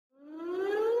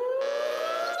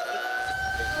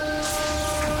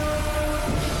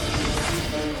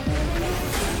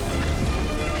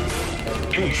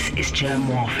This is Germ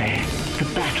Warfare, the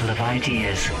battle of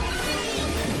ideas.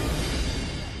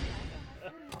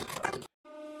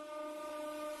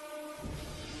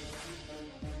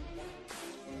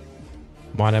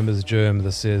 My name is Germ.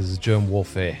 This is Germ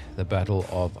Warfare, the battle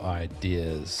of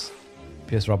ideas.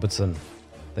 Piers Robertson,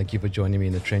 thank you for joining me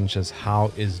in the trenches.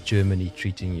 How is Germany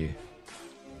treating you?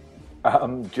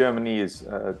 Germany is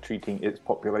treating its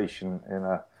population in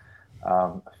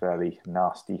a fairly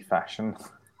nasty fashion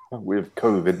with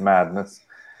COVID madness,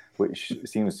 which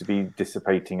seems to be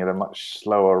dissipating at a much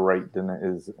slower rate than it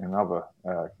is in other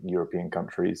European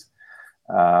countries.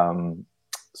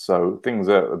 So things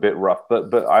are a bit rough,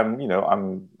 but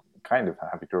I'm kind of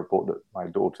happy to report that my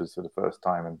daughters, for the first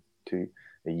time in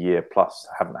a year plus,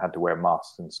 haven't had to wear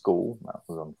masks in school. That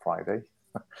was on Friday.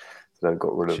 So they've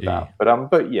got rid of that.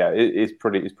 But yeah, it's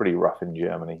pretty rough in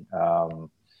Germany.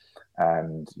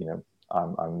 And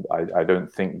I don't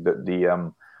think that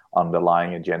the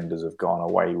underlying agendas have gone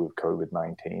away with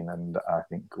COVID-19, and I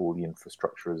think all the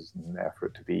infrastructure is there for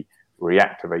it to be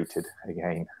reactivated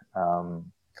again.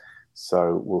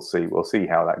 So we'll see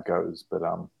how that goes.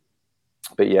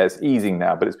 But yeah, it's easing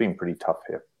now, but it's been pretty tough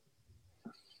here.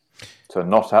 So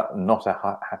not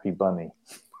a happy bunny.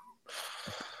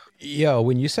 Yeah,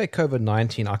 when you say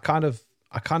COVID-19,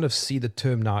 I kind of see the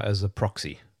term now as a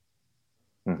proxy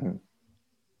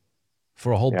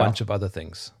for a whole bunch of other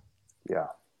things. Yeah.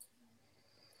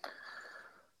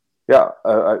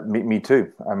 Me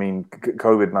too. I mean,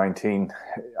 COVID-19.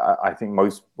 I think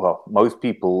most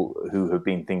people who have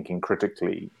been thinking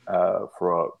critically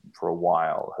for a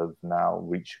while have now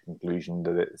reached a conclusion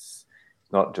that it's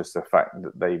not just the fact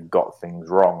that they've got things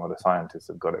wrong or the scientists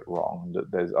have got it wrong,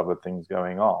 that there's other things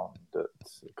going on, that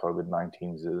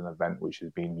COVID-19 is an event which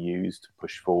has been used to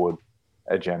push forward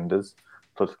agendas,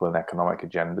 political and economic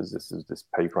agendas. This is this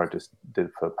paper I just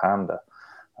did for Panda,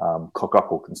 Cock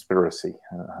Up or Conspiracy,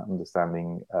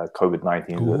 understanding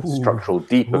COVID-19 is a structural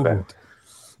deep event.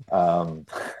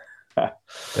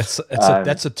 That's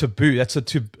a taboo. That's a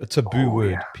taboo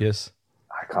word, yeah. Piers.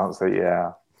 I can't say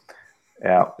Yeah,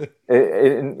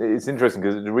 it's interesting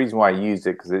because the reason why I used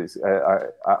it, because it's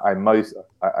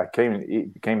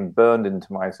it became burned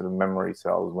into my sort of memory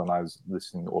cells when I was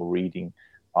listening or reading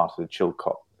part of the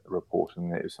Chilcot report,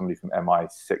 and it was somebody from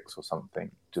MI6 or something.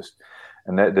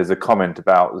 And there's a comment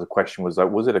about the question was like,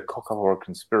 was it a cock up or a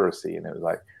conspiracy? And it was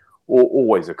like,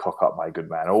 always a cock up, my good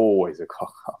man, always a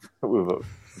cock up. You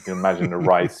can imagine a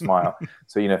wry smile.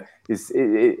 So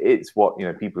it's what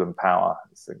people in power.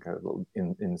 It's a kind of little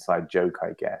inside joke,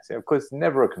 I guess. Of course,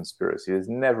 never a conspiracy. There's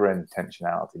never any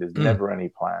intentionality. There's never any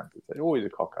plans. It's always a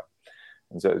cock up,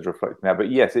 and so it's reflected now. But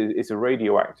yes, it's a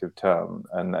radioactive term,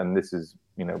 and this is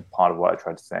part of what I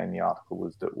tried to say in the article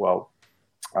was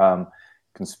that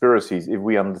conspiracies. If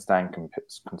we understand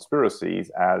conspiracies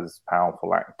as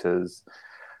powerful actors.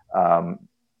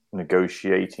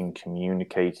 Negotiating,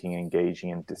 communicating, engaging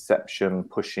in deception,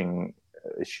 pushing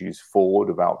issues forward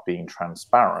without being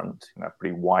transparent,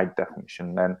 pretty wide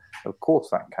definition, then of course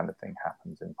that kind of thing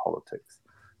happens in politics.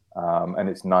 And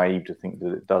it's naive to think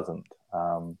that it doesn't.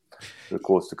 Of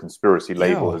course, the conspiracy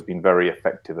label has been very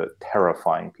effective at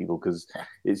terrifying people because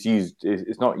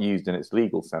it's not used in its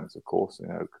legal sense, of course.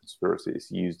 Conspiracy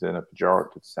is used in a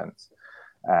pejorative sense.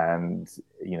 And,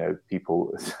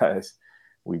 people...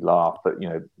 We laugh, but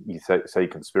you say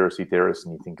conspiracy theorists,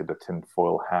 and you think of the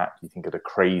tinfoil hat, you think of the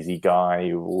crazy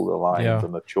guy with all the lines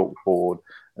on the chalkboard,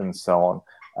 and so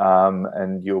on.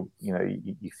 And you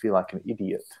feel like an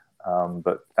idiot.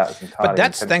 But that's entirely. But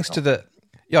that's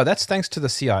thanks to the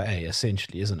CIA,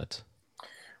 essentially, isn't it?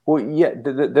 Well, yeah,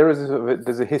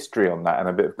 there's a history on that and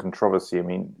a bit of controversy. I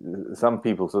mean, some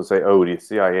people sort of say, "Oh, the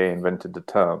CIA invented the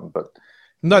term," but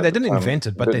no, they didn't invent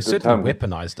it, but they certainly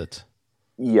weaponized it.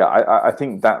 Yeah, I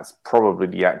think that's probably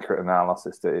the accurate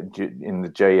analysis. That in the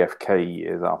JFK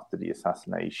years after the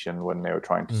assassination, when they were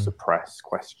trying to suppress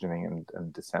questioning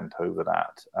and dissent over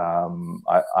that,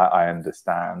 I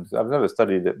understand. I've never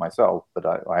studied it myself, but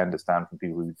I understand from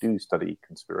people who do study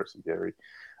conspiracy theory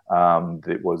that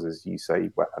it was, as you say,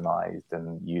 weaponized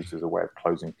and used as a way of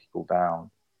closing people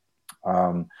down.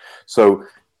 So,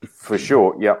 for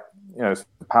sure, yeah.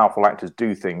 Powerful actors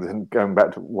do things, and going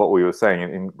back to what we were saying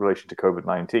in relation to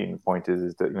COVID-19, the point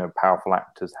is that powerful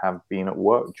actors have been at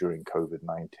work during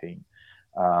COVID-19.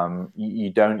 You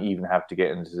don't even have to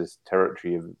get into this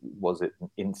territory of was it an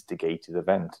instigated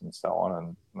event and so on,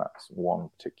 and that's one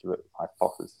particular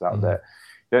hypothesis out there.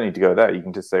 You don't need to go there. You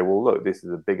can just say, well, look, this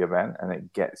is a big event, and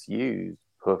it gets used.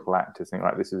 Powerful actors think,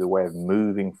 like, this is a way of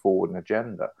moving forward an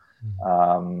agenda.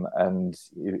 And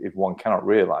if one cannot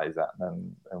realize that,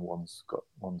 then one's got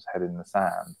one's head in the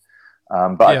sand.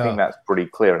 But I think that's pretty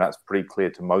clear, and that's pretty clear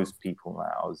to most people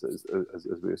now, as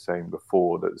we were saying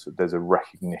before, that there's a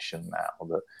recognition now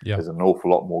that there's an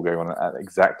awful lot more going on. And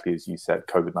exactly as you said,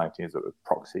 COVID-19 is a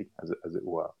proxy, as it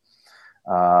were.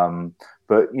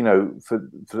 But for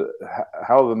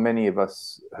however many of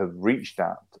us have reached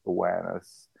that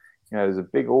awareness, there's a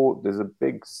big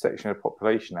section of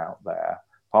population out there,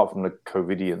 apart from the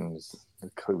COVIDians, the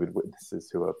COVID witnesses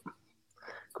who are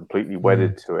completely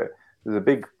wedded to it. There's a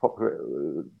big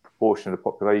proportion of the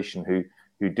population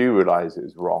who do realise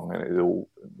it's wrong and it's all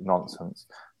nonsense,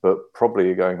 but probably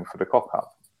are going for the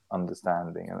cock-up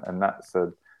understanding, and that's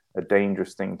a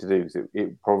dangerous thing to do, because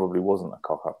it probably wasn't a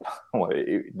cock-up. Well,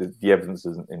 the evidence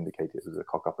doesn't indicate it was a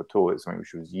cock-up at all. It's something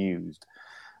which was used.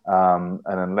 And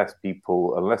unless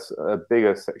a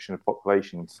bigger section of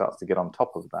population starts to get on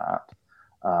top of that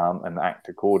and act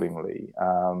accordingly,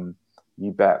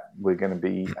 you bet we're going to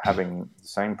be having the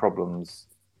same problems,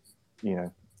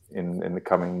 in the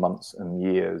coming months and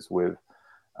years with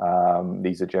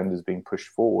these agendas being pushed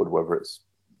forward, whether it's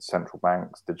central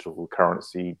banks, digital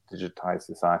currency, digitized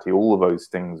society, all of those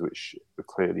things which have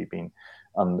clearly been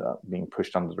being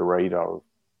pushed under the radar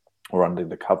or under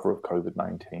the cover of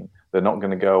COVID-19. They're not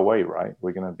going to go away, right?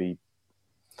 We're going to be,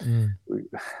 and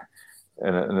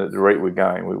at the rate we're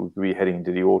going, we'll be heading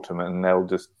into the autumn, and they'll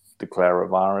just declare a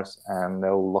virus and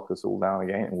they'll lock us all down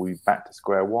again, and we'll be back to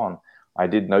square one. I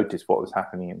did notice what was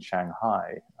happening in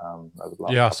Shanghai over the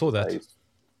last I saw that. Days.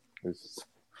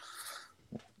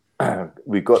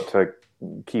 We've got to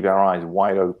keep our eyes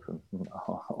wide open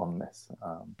on this.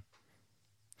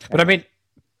 But I mean,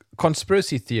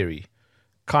 conspiracy theory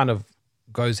kind of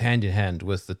goes hand in hand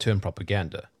with the term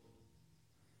propaganda.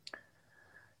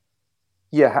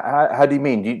 Yeah, how do you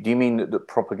mean? Do you mean that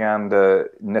propaganda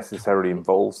necessarily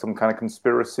involves some kind of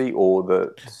conspiracy,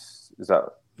 or is that?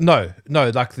 No,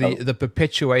 like the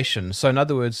perpetuation. So in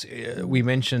other words, we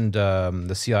mentioned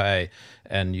the CIA,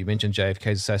 and you mentioned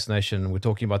JFK's assassination. We're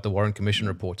talking about the Warren Commission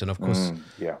report, and of course,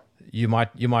 you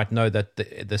might know that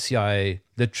the CIA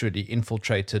literally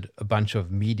infiltrated a bunch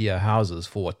of media houses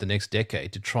for the next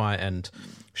decade to try and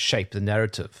shape the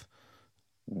narrative.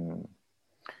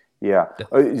 Yeah.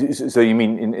 So you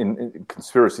mean in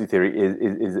conspiracy theory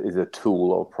is a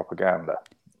tool of propaganda?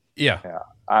 Yeah.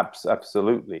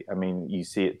 Absolutely. I mean, you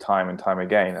see it time and time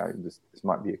again. This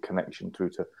might be a connection through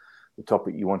to the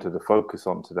topic you wanted to focus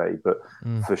on today, but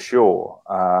for sure,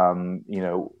 part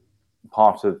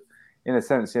of, in a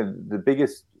sense, the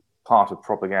biggest part of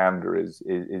propaganda is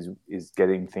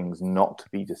getting things not to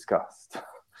be discussed.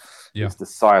 Yeah. It's the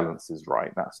silences,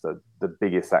 right? That's the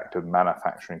biggest act of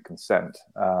manufacturing consent,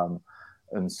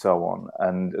 and so on.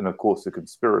 And of course, the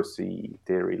conspiracy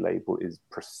theory label is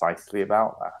precisely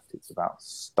about that. It's about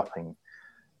stopping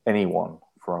anyone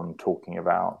from talking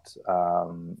about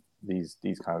these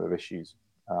kind of issues.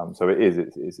 So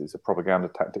it's a propaganda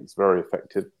tactic. It's very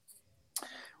effective.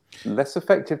 Less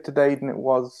effective today than it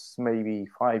was maybe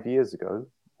 5 years ago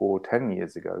or 10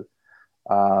 years ago.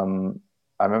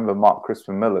 I remember Mark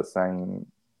Crispin Miller saying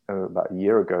about a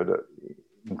year ago that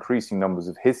increasing numbers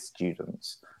of his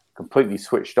students completely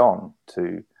switched on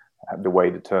to the way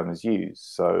the term is used.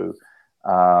 So,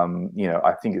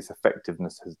 I think its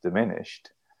effectiveness has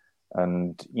diminished.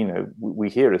 And, we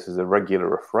hear this as a regular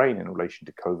refrain in relation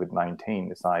to COVID-19,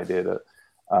 this idea that,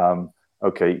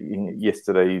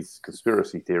 yesterday's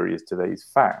conspiracy theory is today's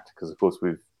fact. Because, of course,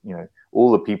 we've,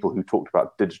 all the people who talked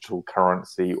about digital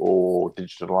currency or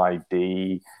digital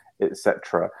ID,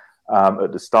 etc.,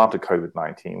 at the start of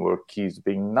COVID-19 were accused of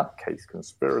being nutcase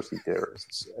conspiracy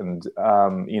theorists. And,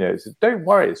 so don't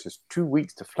worry, it's just 2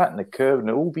 weeks to flatten the curve and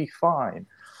it'll all be fine.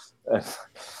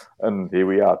 And here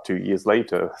we are 2 years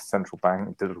later, central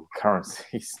bank, digital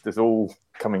currencies, that's all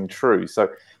coming true. So,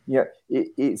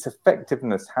 its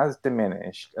effectiveness has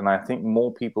diminished. And I think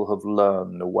more people have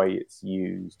learned the way it's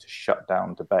used to shut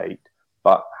down debate.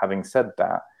 But having said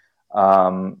that,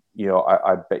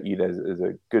 I bet you there's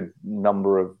a good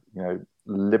number of,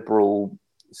 liberal,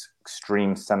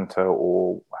 extreme center,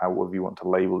 or however you want to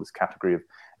label this category of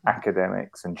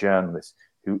academics and journalists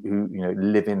who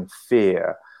live in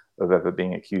fear of ever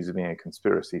being accused of being a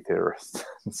conspiracy theorist.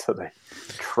 And so they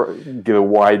give a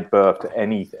wide berth to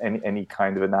any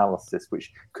kind of analysis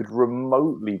which could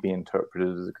remotely be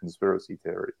interpreted as a conspiracy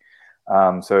theory.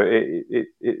 So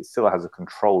it still has a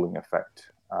controlling effect.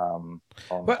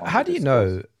 But how do you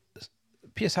know,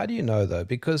 Piers, how do you know though?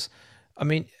 Because, I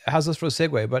mean, how's this for a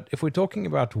segue? But if we're talking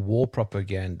about war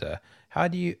propaganda, how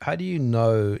do you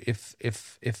know if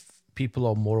people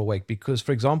are more awake? Because,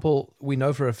 for example, we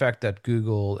know for a fact that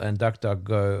Google and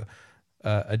DuckDuckGo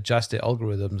adjust their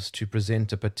algorithms to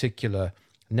present a particular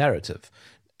narrative.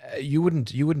 you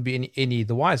wouldn't be any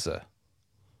the wiser.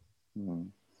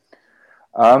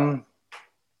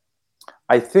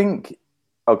 I think,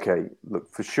 okay,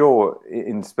 look, for sure,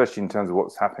 especially in terms of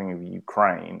what's happening with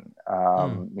Ukraine,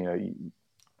 you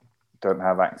don't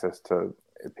have access to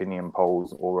opinion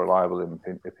polls or reliable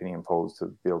opinion polls to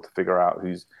be able to figure out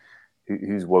who's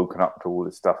woken up to all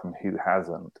this stuff and who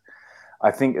hasn't.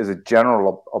 I think as a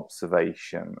general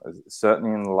observation,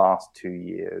 certainly in the last 2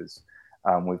 years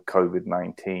with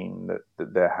COVID-19,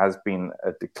 that there has been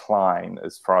a decline,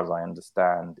 as far as I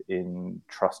understand, in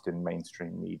trust in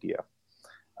mainstream media.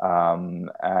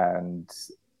 And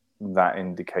that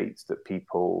indicates that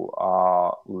people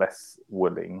are less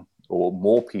willing, or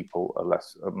more people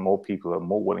are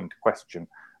more willing to question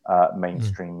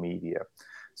mainstream media.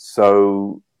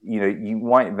 So, you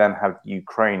might then have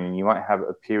Ukraine, and you might have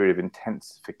a period of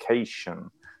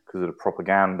intensification because of the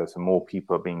propaganda. So more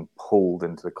people are being pulled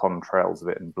into the contrails of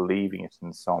it and believing it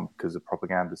and so on because the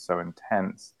propaganda is so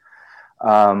intense.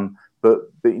 But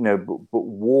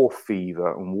war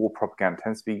fever and war propaganda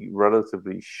tends to be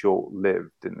relatively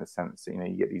short-lived in the sense that,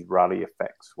 you get these rally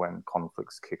effects when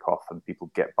conflicts kick off and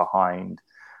people get behind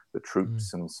the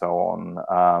troops and so on.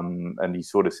 And you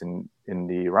saw this in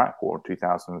the Iraq War in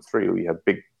 2003, where you had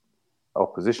big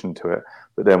opposition to it,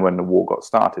 but then when the war got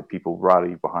started, people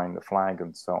rallied behind the flag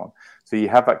and so on. So you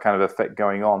have that kind of effect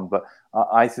going on. But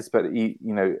I suspect,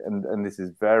 and this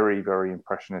is very, very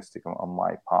impressionistic on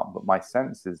my part, but my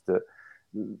sense is that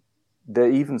they're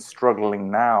even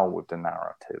struggling now with the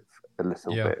narrative a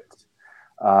little bit.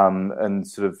 And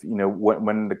sort of,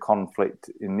 when the conflict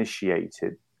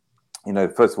initiated,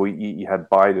 first of all, you had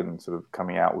Biden sort of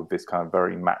coming out with this kind of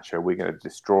very macho, we're going to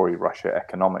destroy Russia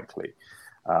economically.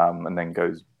 And then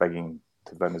goes begging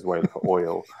to Venezuela for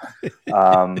oil.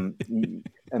 And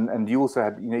you also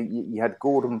had, you had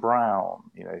Gordon Brown,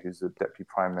 who's the deputy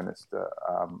prime minister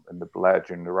in the Blair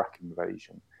during the Iraq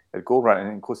invasion. You had Gordon Brown,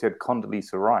 and of course you had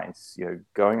Condoleezza Rice,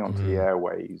 going onto the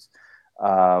airwaves,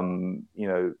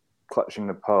 clutching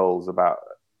the pearls about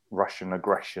Russian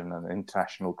aggression and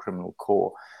international criminal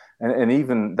court. And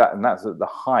even that, and that's at the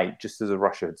height, just as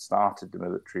Russia had started the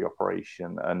military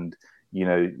operation, and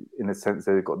in a sense,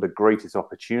 they've got the greatest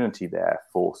opportunity there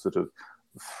for sort of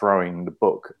throwing the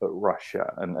book at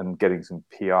Russia and getting some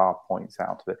PR points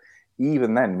out of it.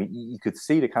 Even then, you could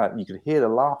see you could hear the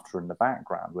laughter in the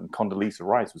background when Condoleezza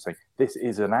Rice was saying, this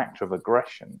is an act of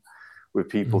aggression, with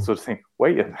people sort of saying,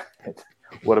 wait a minute,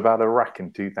 what about Iraq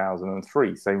in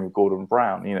 2003? Same with Gordon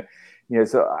Brown,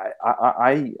 so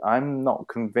I'm not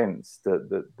convinced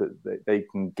that they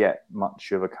can get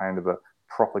much of a kind of a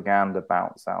propaganda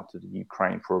bounce out of the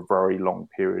Ukraine for a very long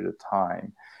period of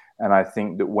time. And I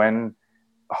think that when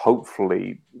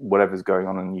hopefully whatever's going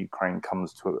on in Ukraine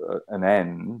comes to an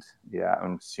end,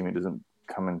 I'm assuming it doesn't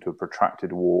come into a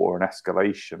protracted war or an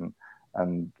escalation,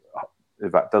 and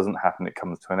if that doesn't happen, it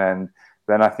comes to an end,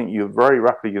 then I think you're very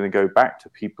rapidly going to go back to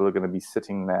people are going to be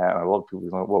sitting there, and a lot of people are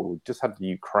going, well, we just had the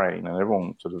Ukraine, and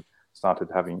everyone sort of started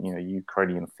having,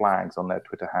 Ukrainian flags on their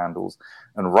Twitter handles.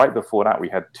 And right before that, we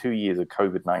had 2 years of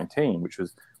COVID-19, which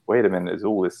was, wait a minute, there's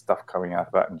all this stuff coming out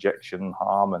about injection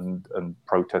harm and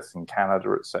protests in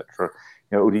Canada, etc.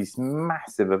 All these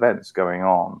massive events going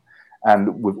on.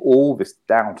 And with all this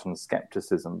doubt and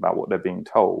skepticism about what they're being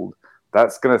told,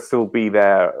 that's going to still be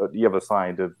there at the other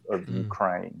side of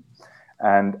Ukraine.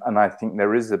 And I think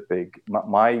there is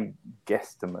my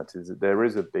guesstimate is that there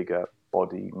is a bigger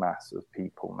body mass of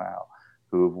people now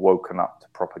who have woken up to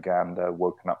propaganda,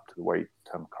 woken up to the way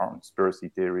the term conspiracy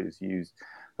theory is used,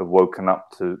 have woken up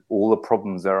to all the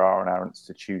problems there are in our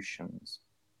institutions.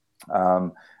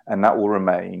 And that will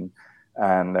remain.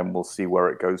 And then we'll see where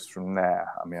it goes from there.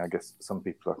 I mean, I guess some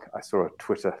people, I saw a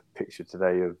Twitter picture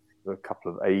today of a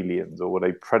couple of aliens, or were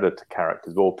they Predator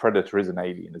characters? Well, Predator is an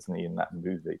alien, isn't he, in that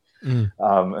movie? And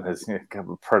there's a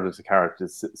couple of Predator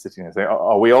characters sitting there saying,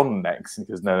 are we on next?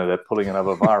 Because no, they're pulling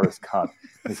another virus card.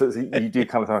 And so you do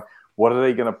kind of think, what are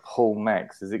they going to pull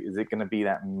next? Is it going to be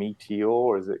that meteor,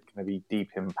 or is it going to be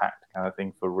Deep Impact kind of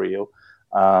thing for real?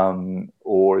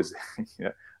 Or is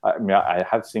it, I mean, I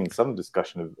have seen some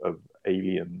discussion of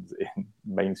aliens in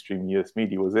mainstream US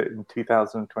media. Was it in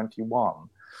 2021?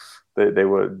 They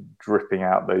were dripping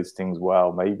out those things.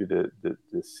 Well, maybe the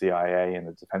CIA and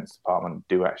the Defense Department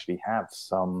do actually have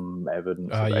some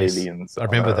evidence of aliens. I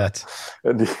remember that.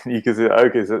 And you can say,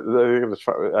 okay, so they're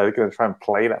going to try and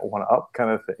play that one up,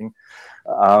 kind of thing.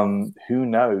 Who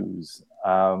knows?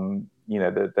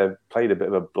 They've played a bit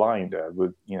of a blinder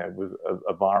with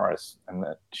a virus and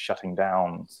shutting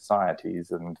down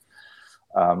societies, and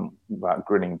without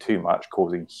grinning too much,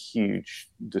 causing huge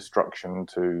destruction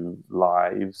to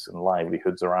lives and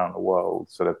livelihoods around the world.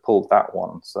 So they've pulled that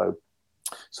one. So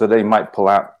they might pull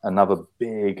out another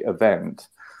big event.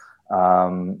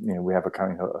 We have a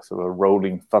kind of sort of a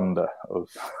rolling thunder of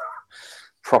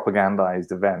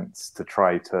propagandized events to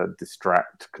try to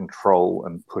distract, control,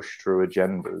 and push through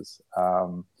agendas.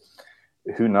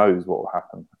 Who knows what will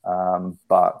happen?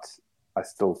 But I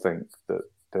still think that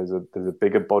there's a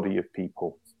bigger body of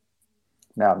people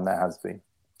now than there has been.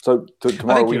 So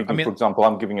tomorrow evening, for example,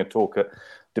 I'm giving a talk at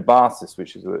De Basis,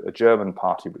 which is a German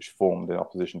party which formed in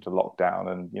opposition to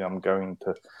lockdown, and I'm going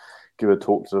to give a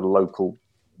talk to the local,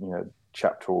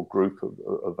 chapter or group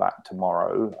of that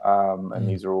tomorrow. And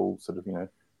these are all sort of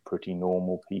pretty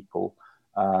normal people,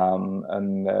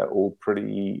 and they're all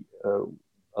pretty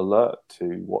alert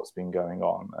to what's been going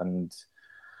on. And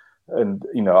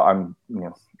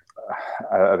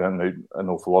I don't know an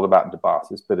awful lot about De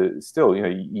Basis, but it's still,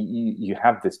 you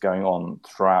have this going on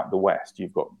throughout the West.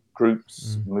 You've got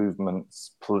groups,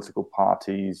 movements, political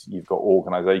parties. You've got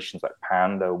organizations like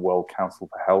PANDA, World Council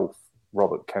for Health.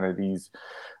 Robert Kennedy's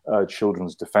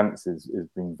Children's Defense is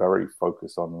being very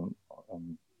focused on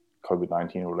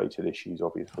COVID-19 related issues,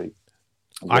 obviously.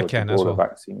 ICAN as well.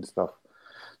 Vaccine stuff.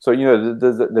 So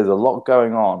there's a lot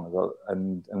going on,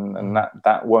 and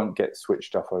that won't get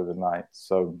switched off overnight.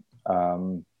 So,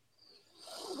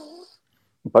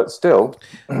 but still,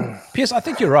 Piers, I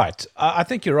think you're right. I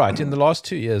think you're right. In the last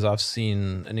 2 years, I've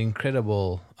seen an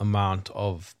incredible amount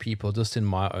of people just in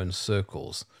my own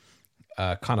circles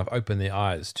kind of open their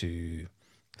eyes to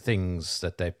things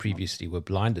that they previously were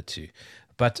blinded to.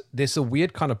 But there's a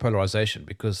weird kind of polarization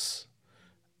because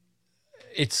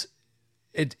it's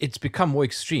become more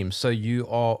extreme. So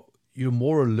you're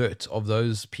more alert of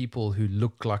those people who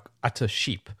look like utter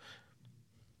sheep.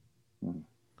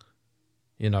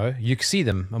 You can see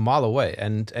them a mile away,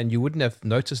 and you wouldn't have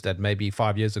noticed that maybe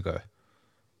 5 years ago.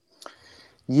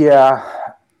 Yeah,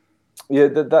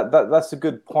 that's a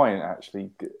good point,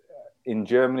 actually. In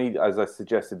Germany, as I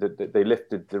suggested, that they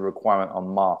lifted the requirement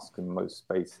on masks in most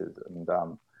spaces, and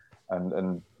I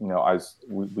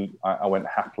went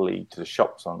happily to the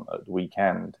shops at the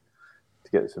weekend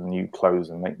to get some new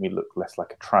clothes and make me look less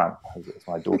like a tramp, as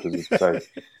my daughters would say,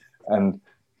 and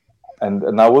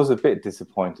I was a bit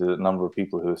disappointed at the number of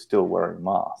people who are still wearing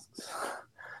masks,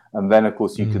 and then of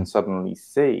course you can suddenly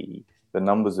see the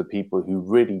numbers of people who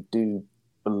really do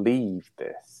believe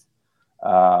this.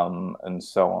 And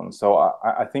so on. So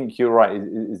I think you're right.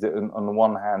 Is that on the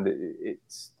one hand,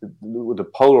 it's the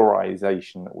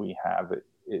polarization that we have.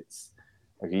 It's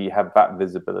you have that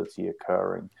visibility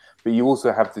occurring, but you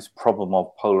also have this problem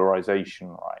of polarization,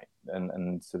 right?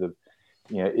 And sort of,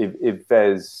 if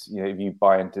there's, if you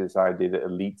buy into this idea that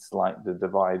elites like the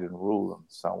divide and rule and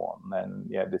so on, then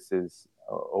this is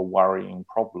a worrying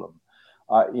problem.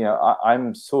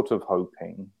 I'm sort of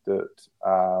hoping that.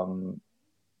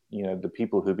 The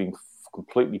people who've been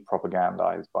completely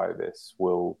propagandized by this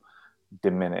will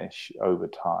diminish over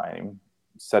time,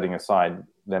 setting aside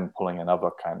them pulling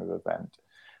another kind of event.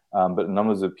 But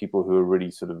numbers of people who are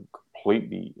really sort of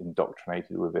completely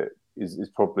indoctrinated with it is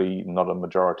probably not a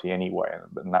majority anyway,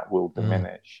 and that will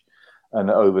diminish. And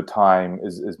over time,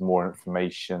 as more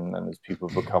information and as people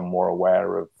become more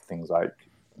aware of things like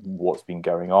what's been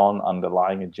going on,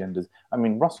 underlying agendas. I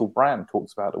mean, Russell Brand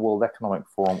talks about the World Economic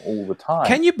Forum all the time.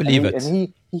 Can you believe it?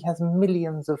 And he has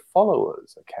millions of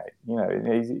followers. Okay,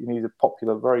 he's a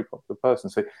popular, very popular person.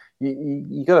 So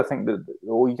you got to think that,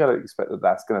 or you got to expect that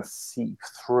that's going to seep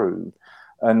through.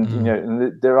 And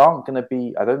and there aren't going to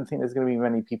be. I don't think there's going to be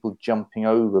many people jumping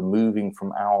over, moving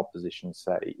from our position,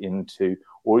 say, into,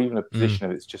 or even a position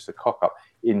if it's just a cock up,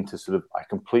 into sort of, I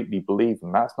completely believe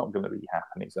them. That's not going to be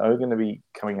happening. It's only going to be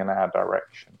coming in our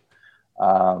direction.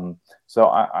 So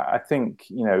I think,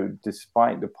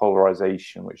 despite the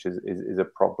polarization, which is a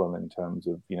problem in terms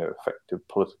of, effective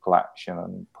political action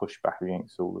and pushback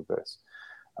against all of this,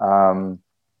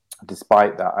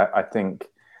 despite that, I think,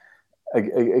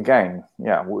 again,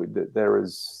 there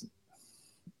is,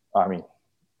 I mean,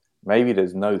 maybe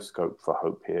there's no scope for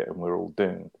hope here and we're all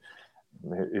doomed.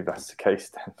 If that's the case,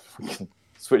 then we can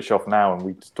switch off now and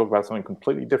we just talk about something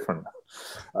completely different.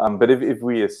 But if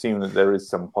we assume that there is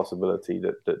some possibility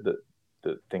that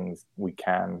things, we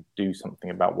can do something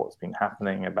about what's been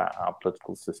happening, about our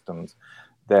political systems,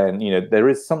 then, there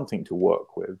is something to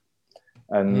work with.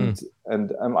 And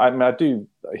I do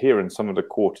hear in some of the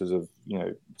quarters of,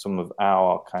 some of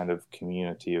our kind of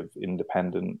community of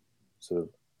independent sort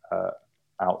of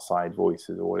outside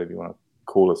voices, or whatever you want to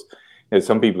call us,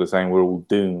 some people are saying we're all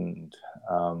doomed.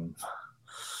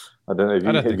 I don't know if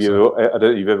I don't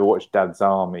know if you've ever watched Dad's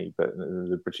Army, but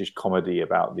the British comedy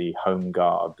about the Home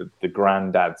Guard, the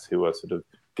granddads who are sort of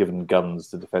given guns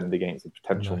to defend against a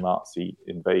potential Nazi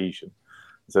invasion.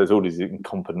 So it's all these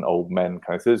incompetent old men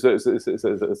kind of. So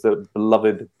it's a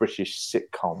beloved British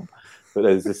sitcom, but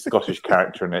there's this Scottish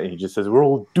character in it. He just says, "We're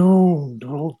all doomed.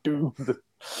 We're all doomed."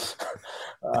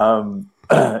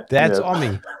 That's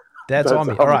Army. That's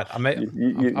Army. All right,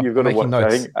 you've got to watch.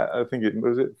 Notes. I think it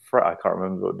was it. I can't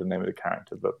remember the name of the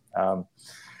character, but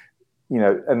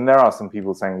and there are some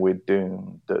people saying we're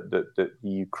doomed. That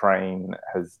Ukraine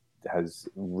has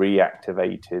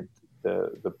reactivated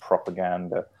the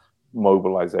propaganda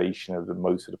mobilization of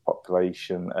most of the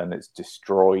population, and it's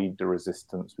destroyed the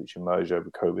resistance which emerged over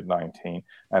COVID-19,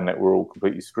 and that we're all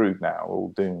completely screwed now. We're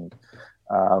all doomed.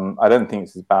 I don't think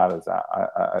it's as bad as that.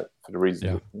 For the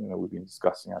reason that, we've been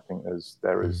discussing, I think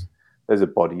there's a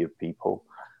body of people.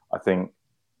 I think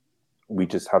we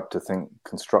just have to think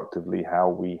constructively how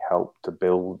we help to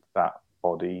build that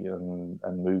body and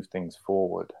move things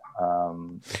forward.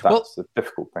 That's a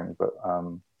difficult thing, but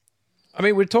I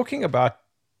mean, we're talking about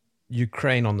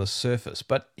Ukraine on the surface,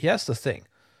 but here's the thing.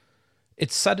 It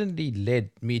suddenly led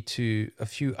me to a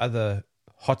few other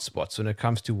hotspots when it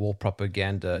comes to war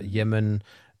propaganda: Yemen,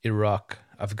 Iraq,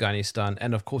 Afghanistan,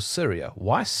 and of course Syria.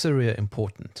 Why is Syria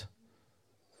important?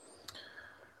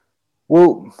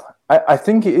 Well, I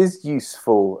think it is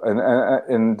useful,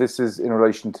 and this is in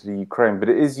relation to the Ukraine, but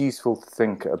it is useful to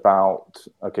think about,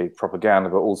 propaganda,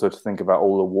 but also to think about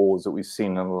all the wars that we've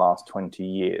seen in the last 20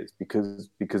 years, because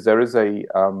there is a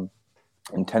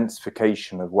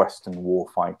intensification of Western war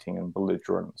fighting and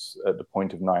belligerence at the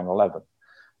point of 9/11.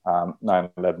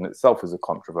 9/11 itself is a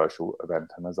controversial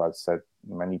event, and as I've said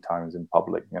many times in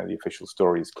public, the official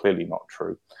story is clearly not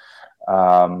true.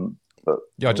 But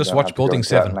just watch Building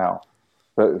 7 now.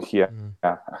 But yeah.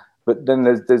 But then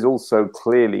there's also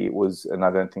clearly it was, and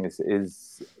I don't think this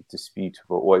is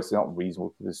disputable, or it's not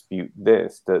reasonable to dispute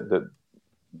this, that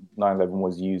 9/11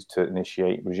 was used to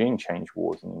initiate regime change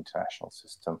wars in the international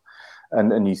system.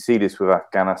 And you see this with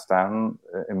Afghanistan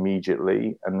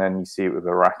immediately, and then you see it with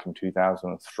Iraq in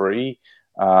 2003.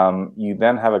 You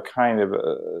then have a kind of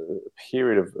a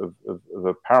period of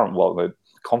apparent, the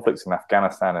conflicts in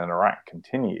Afghanistan and Iraq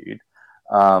continued,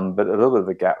 but a little bit of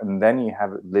a gap. And then you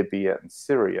have Libya and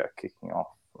Syria kicking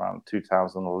off around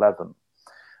 2011.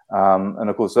 And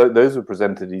of course, those were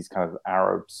presented these kind of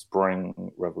Arab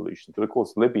Spring revolutions. But of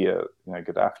course, Libya,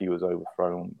 Gaddafi was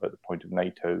overthrown at the point of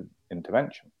NATO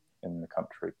intervention in the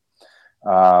country.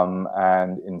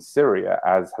 And in Syria,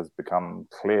 as has become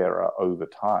clearer over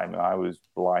time, and I was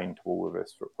blind to all of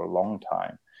this for a long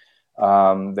time,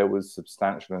 there was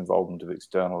substantial involvement of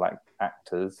external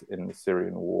actors in the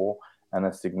Syrian war, and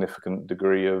a significant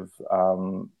degree is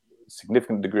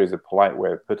a polite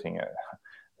way of putting it,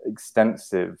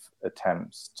 extensive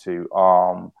attempts to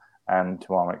arm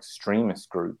extremist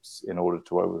groups in order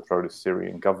to overthrow the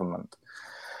Syrian government.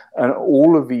 And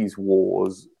all of these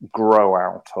wars grow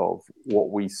out of what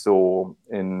we saw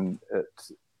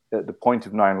at the point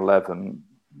of 9/11,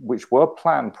 which were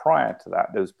planned prior to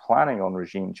that. There was planning on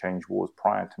regime change wars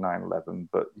prior to 9/11,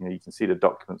 but you can see the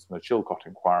documents from the Chilcot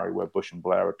inquiry where Bush and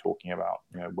Blair are talking about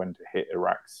when to hit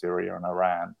Iraq, Syria, and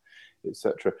Iran,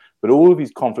 etc. But all of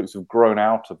these conflicts have grown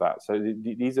out of that. So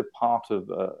these are part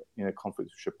of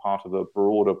conflicts which are part of a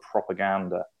broader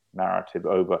propaganda narrative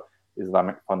over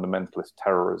Islamic fundamentalist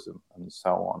terrorism and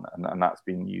so on, and that's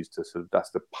been used to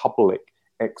that's the public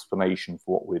explanation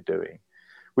for what we're doing,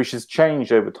 which has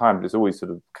changed over time, but it's always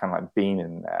sort of kind of like been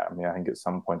in there. I mean, I think at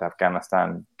some point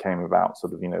Afghanistan came about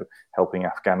sort of helping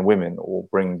Afghan women or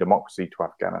bring democracy to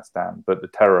Afghanistan, but the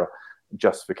terror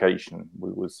justification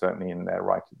was certainly in there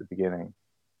right at the beginning.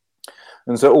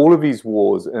 And so all of these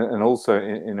wars, and also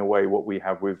in a way what we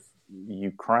have with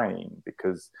Ukraine,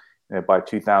 because by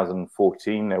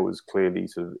 2014, there was clearly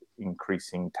sort of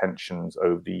increasing tensions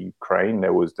over the Ukraine.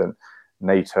 There was the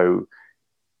NATO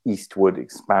eastward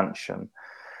expansion.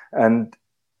 And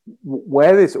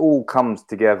where this all comes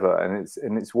together,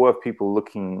 and it's worth people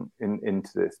looking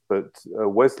into this, but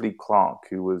Wesley Clark,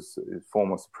 who was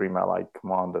former Supreme Allied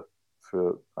Commander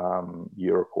for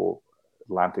Europe or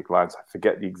Atlantic Alliance, I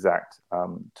forget the exact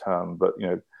term, but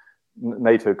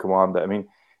NATO commander, I mean,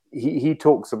 he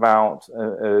talks about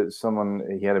someone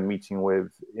he had a meeting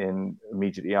with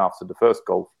immediately after the first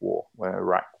Gulf War, when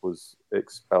Iraq was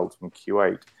expelled from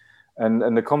Kuwait.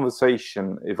 And the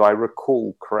conversation, if I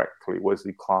recall correctly,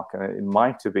 Wesley Clark, and it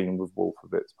might have been with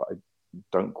Wolfowitz, but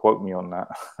don't quote me on that,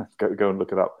 go and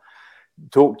look it up,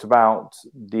 talked about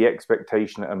the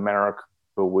expectation that America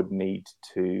would need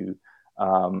to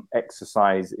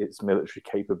exercise its military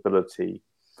capability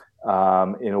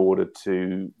in order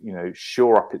to,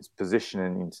 shore up its position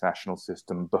in the international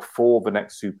system before the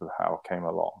next superpower came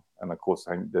along. And of course,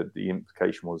 I think that the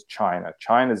implication was China.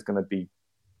 China's going to be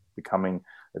becoming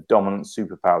a dominant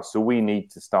superpower, so we need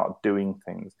to start doing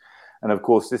things. And of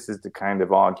course, this is the kind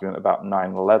of argument about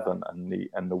 9/11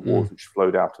 and the wars which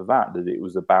flowed out of that it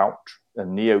was about a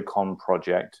neocon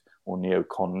project or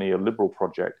neoliberal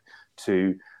project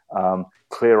to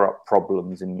clear up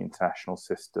problems in the international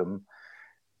system,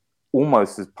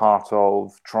 almost as part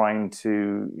of trying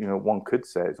to, one could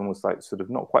say it's almost like sort of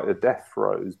not quite the death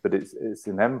throes, but it's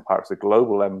an empire, it's a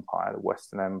global empire, the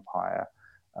Western Empire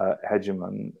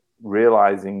hegemon,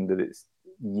 realizing that its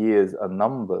years are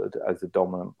numbered as a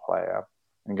dominant player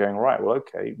and going, right, well,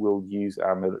 okay, we'll use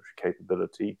our military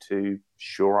capability to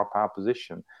shore up our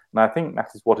position. And I think that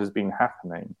is what has been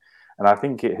happening. And I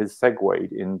think it has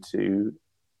segued into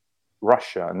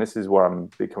Russia. And this is where I'm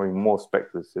becoming more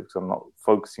speculative because I'm not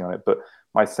focusing on it. But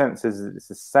my sense is that it's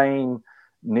the same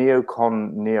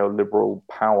neocon, neoliberal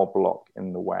power block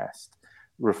in the West,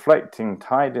 reflecting,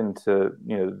 tied into,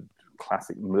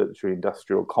 classic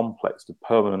military-industrial complex, the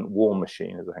permanent war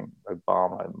machine, as I think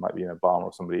Obama, it might be Obama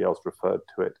or somebody else referred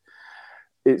to it.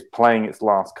 It's playing its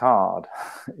last card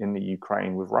in the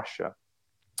Ukraine with Russia.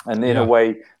 And in a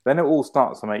way, then it all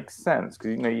starts to make sense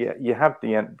because, you have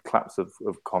the collapse of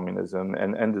communism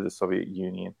and end of the Soviet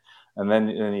Union. And then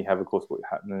you have, of course, what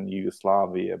happened in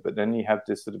Yugoslavia. But then you have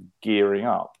this sort of gearing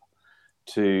up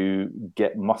to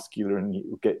get muscular and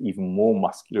get even more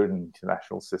muscular in the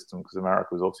international system because America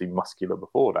was obviously muscular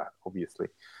before that, obviously.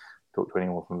 Talk to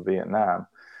anyone from Vietnam.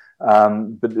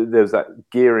 But there's that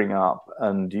gearing up,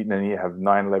 and then you have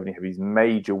 9/11, you have these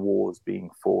major wars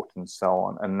being fought and so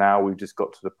on. And now we've just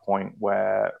got to the point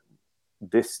where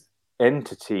this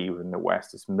entity within the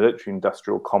West, this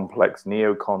military-industrial complex,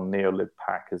 neocon, neolib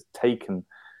pack, has taken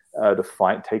the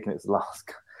fight,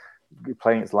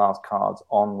 playing its last cards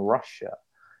on Russia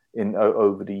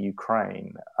over the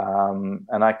Ukraine.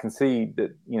 And I can see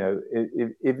that,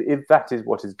 if that is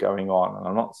what is going on, and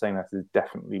I'm not saying that is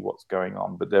definitely what's going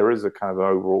on, but there is a kind of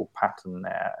overall pattern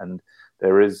there. And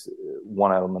there is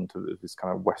one element of this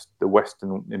kind of the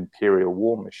Western imperial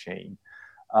war machine.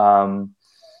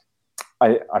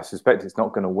 I suspect it's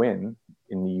not going to win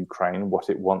in the Ukraine what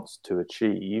it wants to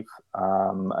achieve.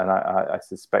 And I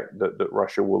suspect that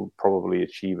Russia will probably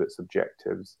achieve its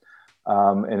objectives.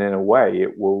 And in a way,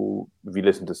 it will, if you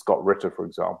listen to Scott Ritter, for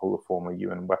example, the former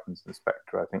UN weapons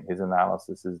inspector, I think his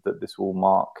analysis is that this will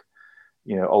mark,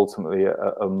 ultimately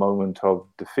a moment of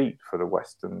defeat for the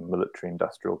Western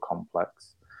military-industrial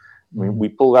complex. I mean, we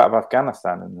pulled out of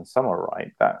Afghanistan in the summer,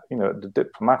 right? That, at the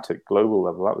diplomatic global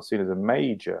level, that was seen as a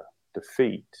major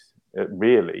defeat,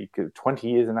 really. 20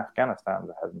 years in Afghanistan,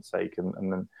 for heaven's sake,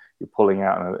 and then you're pulling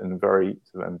out in very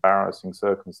sort of embarrassing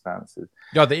circumstances.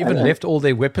 Yeah, they even left all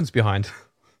their weapons behind.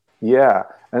 Yeah,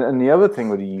 and the other thing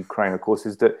with the Ukraine, of course,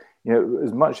 is that,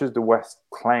 as much as the West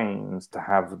claims to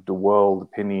have the world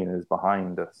opinion is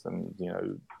behind us, and,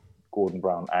 Gordon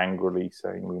Brown angrily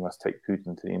saying we must take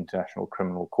Putin to the International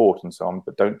Criminal Court and so on,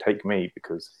 but don't take me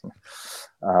because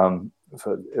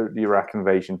for the Iraq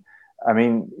invasion. I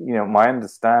mean, my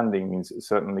understanding means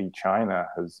certainly China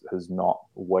has not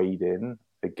weighed in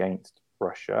against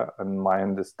Russia. And my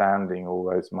understanding,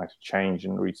 although it might have changed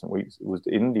in recent weeks, was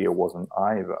that India wasn't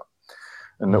either.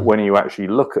 And that when you actually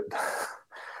look at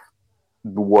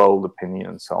the world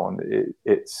opinion and so on,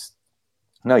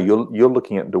 you're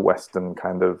looking at the Western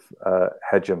kind of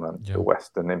hegemon, the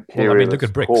Western imperialist look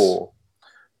at BRICS. core.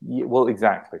 Yeah, well,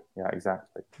 exactly. Yeah,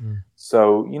 exactly.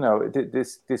 So,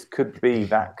 this could be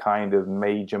that kind of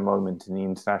major moment in the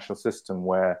international system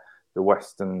where the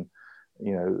Western,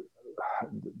 the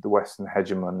Western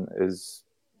hegemon is,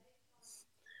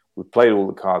 we've played all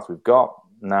the cards we've got.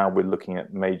 Now we're looking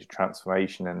at major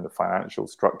transformation in the financial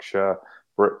structure,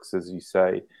 BRICS, as you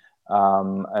say.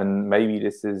 And maybe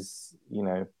this is,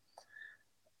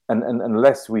 and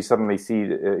unless we suddenly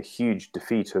see a huge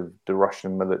defeat of the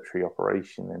Russian military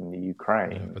operation in the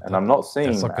Ukraine, and I'm not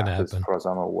seeing that as far as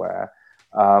I'm aware.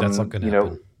 That's not going to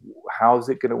happen. How is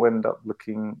it going to end up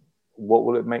looking? What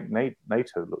will it make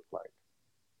NATO look like?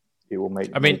 It will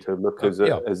make NATO look as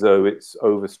though it's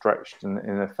overstretched and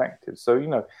ineffective.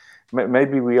 So,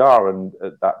 maybe we are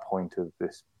at that point of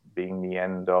this being the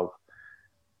end of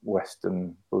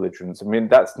Western belligerence. I mean,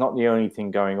 that's not the only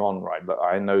thing going on, right? But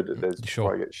I know that there's,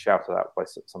 before I get shouted at by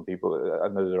some people, I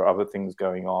know there are other things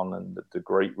going on, and the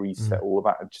Great Reset, all of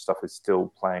that stuff is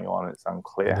still playing on. It's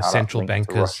unclear and the how central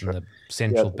bankers and the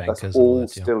central bankers. That's all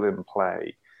still in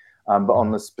play. But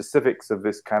on the specifics of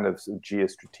this kind of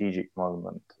geostrategic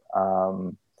moment,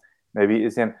 maybe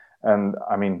it's in, and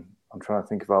I mean, I'm trying to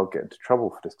think if I'll get into trouble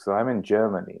for this, because I'm in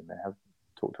Germany and they have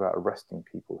talked about arresting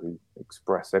people who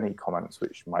express any comments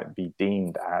which might be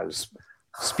deemed as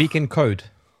speak in code.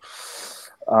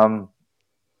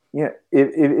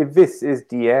 If this is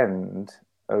the end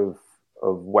of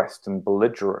Western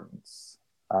belligerence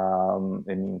in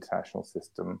the international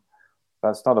system,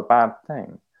 that's not a bad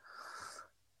thing.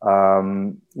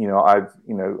 I've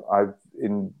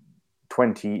in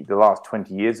the last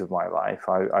 20 years of my life,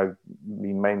 I've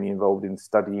been mainly involved in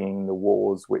studying the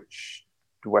wars which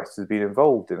the West has been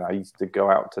involved in. I used to go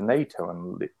out to NATO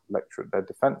and lecture at their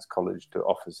defense college to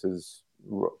officers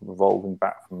revolving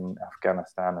back from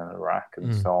Afghanistan and Iraq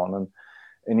and so on.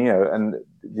 And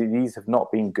these have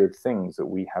not been good things that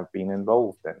we have been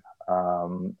involved in.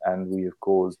 And we have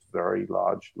caused very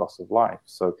large loss of life.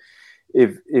 So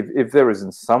if there is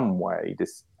in some way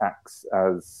this acts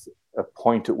as a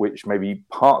point at which maybe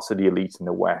parts of the elite in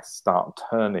the West start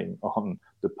turning on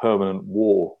the permanent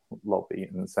war lobby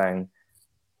and saying,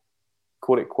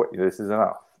 call it quit, this is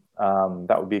enough,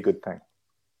 that would be a good thing.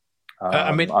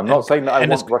 I'm not saying that I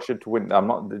want Russia to win.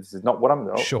 This is not what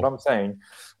I'm saying.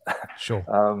 Sure.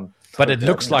 But it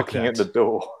looks like looking that. At the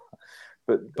door.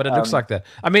 But it looks like that.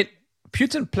 I mean,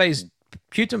 Putin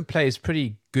plays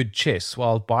pretty good chess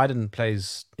while Biden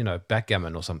plays,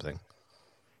 backgammon or something.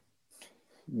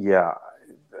 Yeah.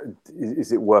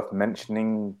 Is it worth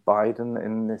mentioning Biden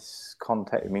in this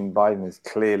context? I mean, Biden is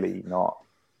clearly not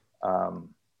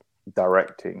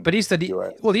directing. But he's the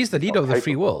leader of the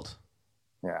free world.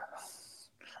 Yeah.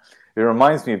 It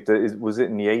reminds me of was it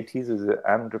in the 80s? Was it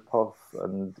Andropov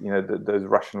and those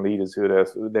Russian leaders who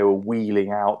they were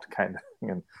wheeling out kind of thing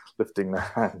and lifting their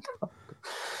hand.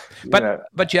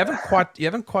 But you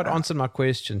haven't quite answered my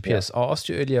question, Piers. Yeah. I asked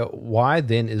you earlier, why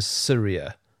then is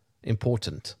Syria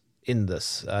important in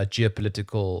this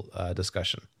geopolitical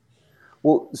discussion?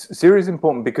 Well, Syria is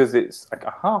important because it's like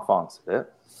I half answered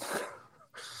it.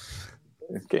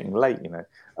 It's getting late,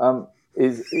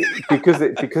 because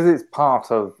it's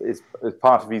part of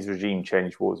these regime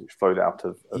change wars which flowed out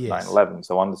of 9/11.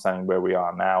 So understanding where we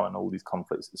are now and all these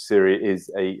conflicts, Syria is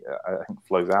I think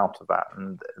flows out of that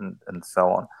and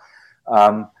so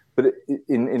on. But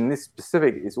in this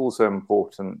specific, it's also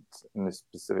important in this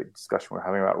specific discussion we're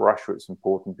having about Russia. It's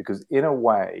important because in a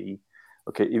way,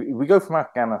 okay, if we go from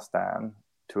Afghanistan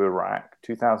to Iraq,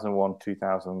 2001,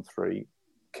 2003.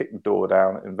 Kick the door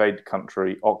down, invade the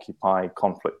country, occupy,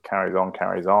 conflict carries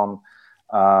on.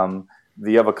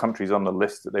 The other countries on the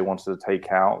list that they wanted to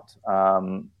take out,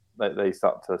 they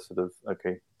start to sort of,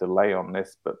 delay on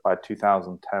this. But by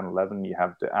 2010-11, you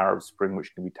have the Arab Spring,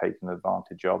 which can be taken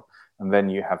advantage of. And then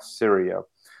you have Syria.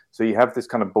 So you have this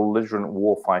kind of belligerent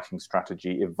war-fighting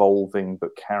strategy evolving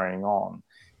but carrying on.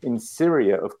 In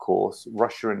Syria, of course,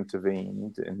 Russia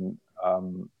intervened in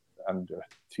and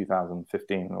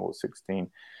 2015 or 16,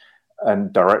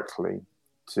 and directly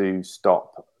to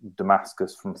stop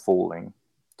Damascus from falling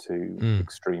to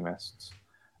extremists.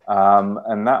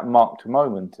 And that marked a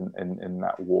moment in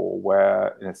that war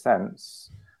where, in a sense,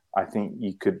 I think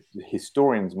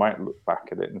historians might look back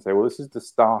at it and say, well, this is the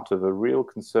start of a real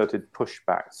concerted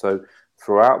pushback. So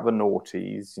throughout the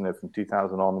noughties, from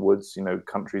 2000 onwards,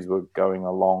 countries were going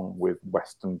along with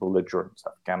Western belligerence,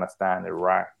 Afghanistan,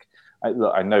 Iraq.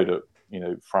 I know that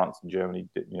France and Germany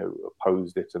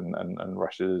opposed it and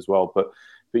Russia as well, but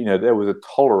there was a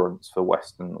tolerance for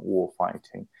Western war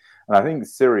fighting, and I think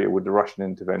Syria with the Russian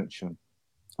intervention,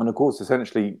 and of course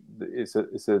essentially it's a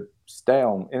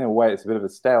in a way it's a bit of a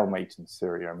stalemate in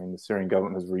Syria. I mean, the Syrian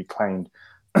government has reclaimed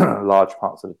large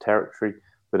parts of the territory,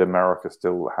 but America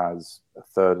still has a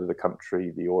third of the country,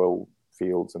 the oil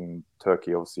fields, and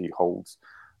Turkey obviously holds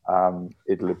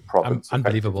Idlib province.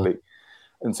 Unbelievable.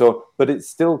 And so, but it's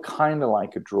still kind of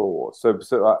like a draw. So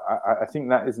I think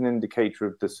that is an indicator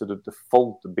of the sort of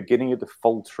the beginning of the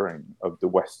faltering of the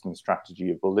Western strategy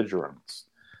of belligerence.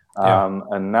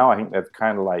 And now I think they've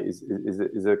kind of like is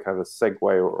a kind of a segue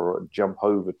or a jump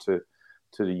over to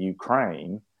the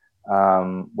Ukraine,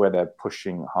 where they're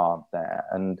pushing hard there.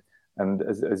 And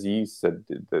as you said,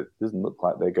 it doesn't look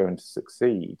like they're going to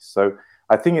succeed. So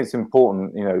I think it's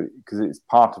important, because it's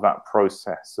part of that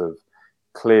process of.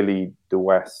 Clearly, the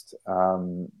West,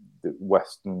 the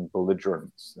Western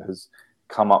belligerence has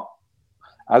come up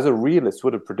as a realist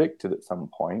would have predicted at some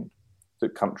point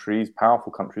that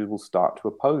powerful countries, will start to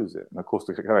oppose it. And of course,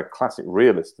 the kind of classic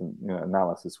realist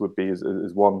analysis would be as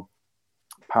one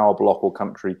power bloc or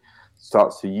country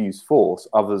starts to use force,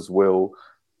 others will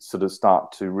sort of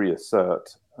start to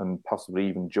reassert and possibly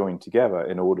even join together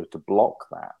in order to block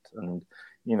that. And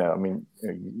you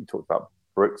talk about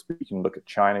BRICS, but you can look at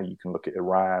China, you can look at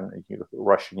Iran, you can look at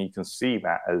Russia, and you can see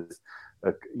that as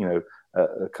a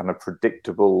kind of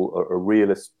predictable, a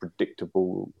realist,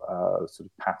 predictable sort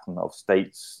of pattern of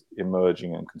states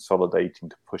emerging and consolidating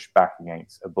to push back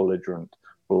against a belligerent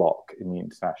bloc in the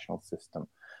international system.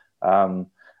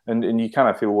 And you kind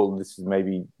of feel, well, this is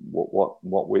maybe what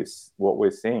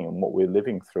we're seeing and what we're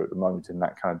living through at the moment in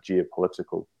that kind of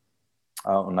geopolitical,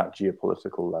 on that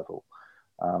geopolitical level.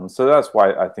 So that's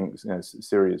why I think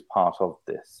Syria is part of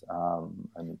this,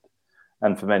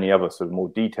 and for many other sort of more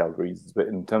detailed reasons. But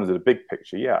in terms of the big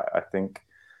picture, yeah, I think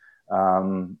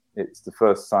it's the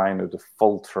first sign of the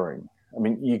faltering. I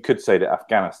mean, you could say that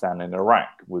Afghanistan and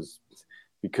Iraq was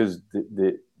because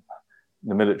the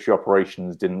military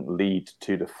operations didn't lead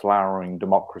to the flowering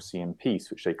democracy and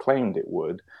peace, which they claimed it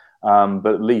would.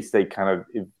 But at least they kind of,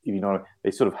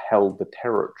 they sort of held the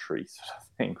territory, sort of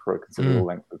thing, for a considerable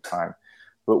length of time.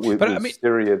 But with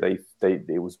Syria,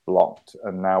 it was blocked,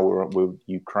 and now we're with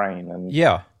Ukraine, and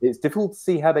it's difficult to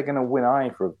see how they're going to win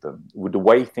either of them with the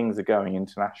way things are going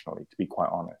internationally, to be quite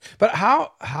honest. But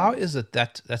how is it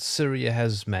that Syria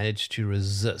has managed to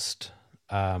resist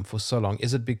for so long?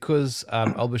 Is it because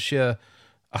al-Bashir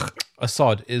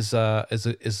Assad is a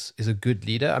good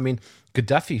leader? I mean,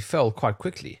 Gaddafi fell quite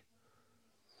quickly.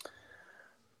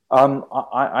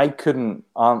 I couldn't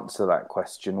answer that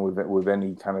question with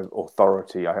any kind of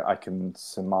authority. I can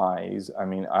surmise. I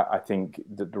mean, I think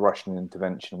that the Russian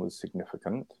intervention was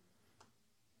significant.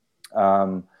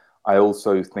 I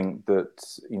also think that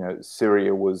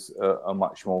Syria was a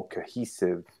much more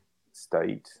cohesive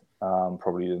state,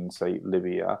 probably than say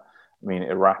Libya. I mean,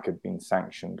 Iraq had been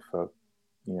sanctioned for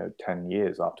 10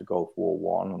 years after Gulf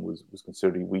War I and was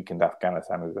considerably weakened.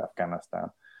 Afghanistan as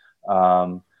Afghanistan.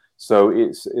 So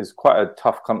it's quite a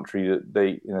tough country that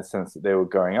they, in a sense, that they were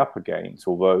going up against,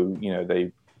 although,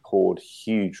 they poured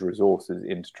huge resources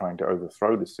into trying to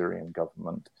overthrow the Syrian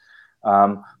government.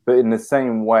 But in the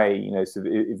same way, so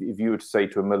if you were to say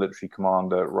to a military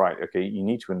commander, right, okay, you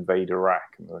need to invade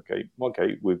Iraq, and okay,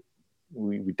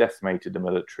 we decimated the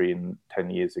military 10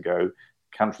 years ago.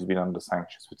 The country's been under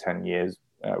sanctions for 10 years.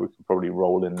 We could probably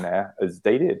roll in there, as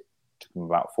they did. It took them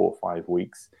about 4 or 5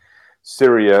 weeks.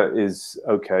 Syria is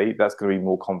okay. That's going to be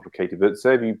more complicated. But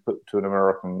say if you put to an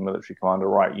American military commander,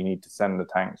 right, you need to send the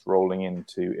tanks rolling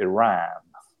into Iran.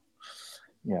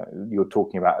 You're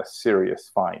talking about a serious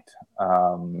fight,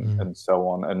 and so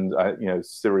on. And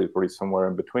Syria is probably somewhere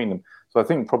in between them. So I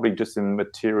think probably just in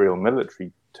material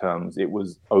military terms, it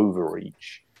was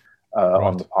overreach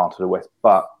on the part of the West.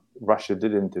 But Russia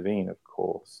did intervene, of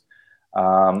course.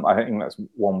 I think that's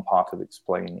one part of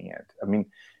explaining it. I mean,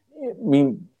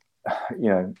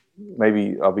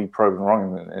 maybe I'll be proven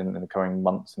wrong in the coming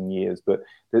months and years, but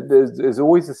there's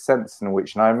always a sense in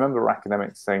which, and I remember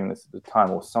academics saying this at the time,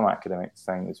 or some academics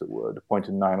saying this at the point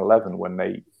of 9/11 when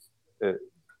they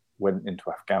went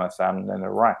into Afghanistan and then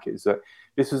Iraq, is that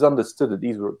this was understood that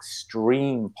these were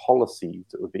extreme policies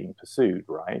that were being pursued.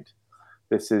 Right?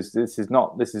 This is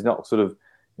not sort of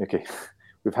okay.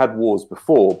 We've had wars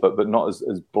before, but not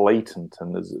as blatant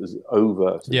and as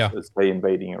overt as they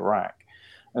invading Iraq.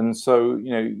 And so,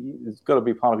 there's got to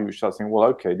be part of you which starts saying, well,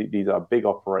 okay, these are big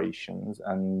operations,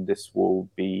 and this will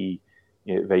be,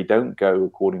 if they don't go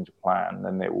according to plan,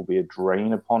 then there will be a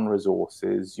drain upon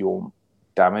resources, you'll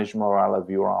damage morale of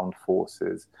your armed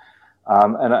forces.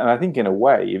 And I think in a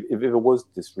way, if it was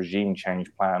this regime change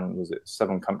plan, was it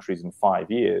 7 countries in 5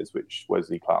 years, which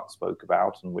Wesley Clark spoke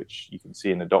about, and which you can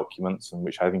see in the documents, and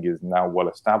which I think is now well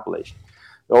established.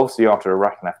 Obviously, after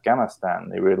Iraq and Afghanistan,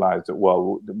 they realized that,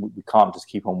 well, we can't just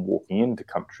keep on walking into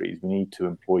countries. We need to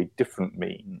employ different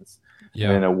means. Yeah.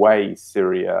 And in a way,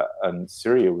 Syria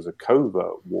was a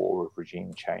covert war of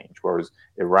regime change, whereas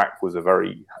Iraq was a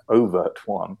very overt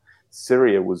one.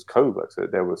 Syria was covert, so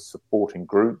there were supporting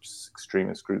groups,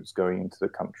 extremist groups going into the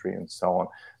country and so on,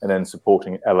 and then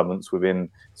supporting elements within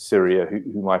Syria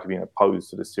who might have been opposed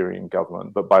to the Syrian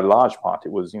government. But by large part,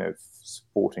 it was,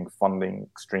 supporting, funding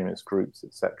extremist groups,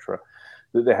 etc.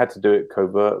 That they had to do it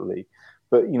covertly.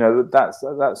 But,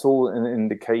 that's all an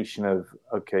indication of,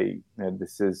 okay,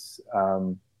 this is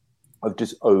of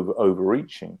just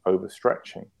overreaching,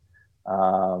 overstretching.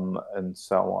 And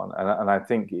so on. And I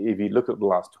think if you look at the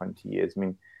last 20 years, I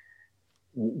mean,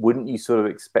 wouldn't you sort of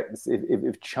expect this,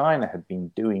 if China had been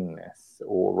doing this,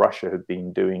 or Russia had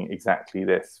been doing exactly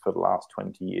this for the last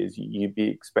 20 years, you'd be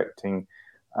expecting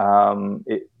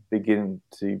it begin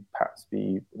to perhaps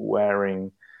be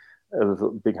becoming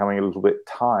a little bit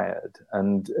tired.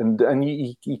 And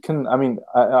you can, I mean,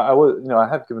 I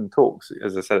have given talks,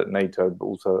 as I said, at NATO, but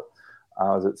also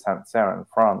I was at Saint-Cyr in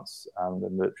France, the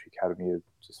military academy,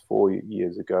 just 4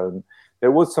 years ago, and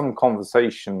there was some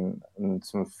conversation and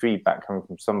some feedback coming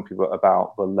from some people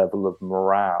about the level of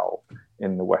morale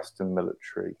in the Western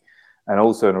military, and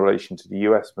also in relation to the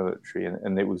US military.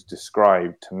 And it was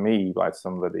described to me by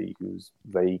somebody who's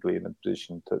vaguely in a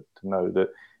position to know that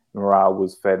morale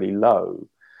was fairly low,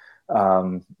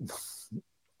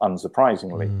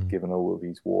 unsurprisingly, given all of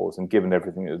these wars and given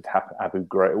everything that had happened, Abu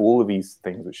Ghraib, all of these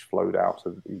things which flowed out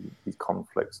of these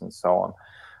conflicts and so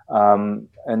on.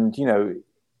 And, you know,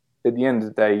 at the end of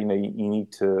the day, you know, you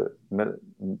need to,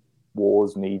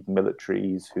 wars need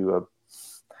militaries who are,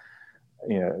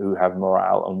 you know, who have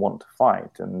morale and want to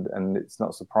fight. And it's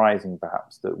not surprising,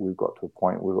 perhaps, that we've got to a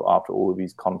point where, after all of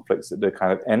these conflicts, that the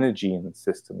kind of energy in the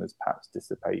system has perhaps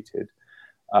dissipated.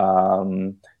 I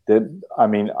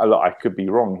mean, I could be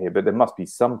wrong here, but there must be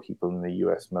some people in the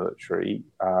US military,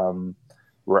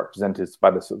 represented by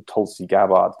the sort of Tulsi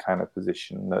Gabbard kind of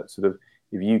position, that sort of,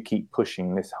 if you keep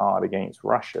pushing this hard against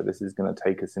Russia, this is going to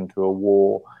take us into a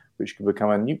war which could become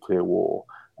a nuclear war.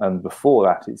 And before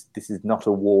that, this is not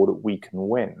a war that we can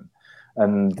win.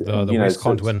 And the West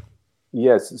can't win.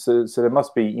 Yes, so there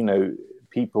must be, you know,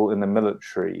 people in the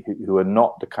military who are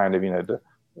not the kind of, you know, the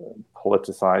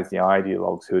politicized, the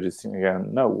ideologues, who are just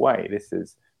going, no way, this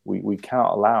is, we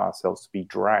cannot allow ourselves to be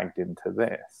dragged into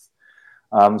this.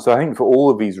 So I think for all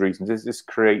of these reasons, this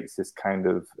creates this kind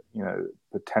of, you know,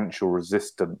 potential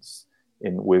resistance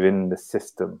within the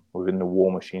system, within the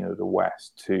war machine of the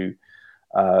West, to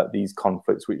these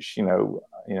conflicts, which you know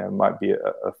might be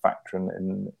a factor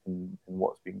in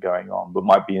what's been going on, but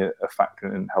might be a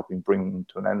factor in helping bring them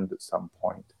to an end at some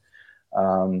point.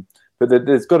 But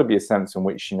there's got to be a sense in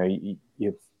which, you know,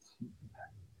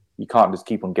 you can't just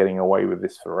keep on getting away with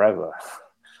this forever.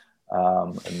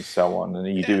 And so on, and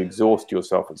you do exhaust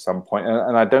yourself at some point.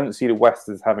 And I don't see the West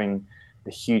as having a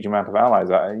huge amount of allies.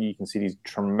 You can see these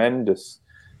tremendous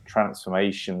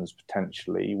transformations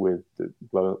potentially with the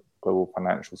global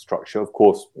financial structure. Of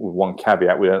course, with one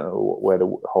caveat, we don't know where the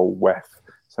whole WEF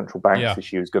central banks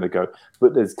issue is going to go.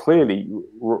 But there's clearly,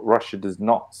 Russia does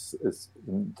not, as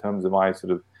in terms of my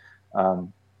sort of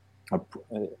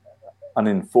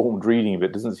uninformed reading of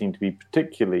it, doesn't seem to be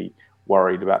particularly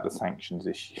worried about the sanctions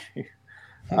issue.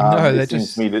 No, it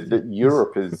seems to me that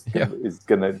Europe is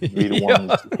going to be the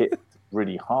one hit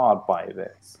really hard by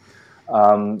this.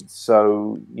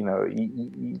 So, you know,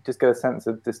 you just get a sense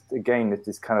of this, again,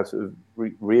 this kind of sort of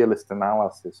realist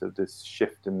analysis of this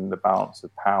shift in the balance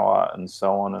of power and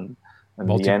so on, and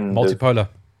the end multipolar.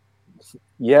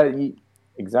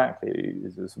 Exactly.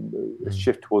 There's a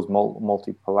shift towards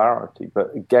multipolarity.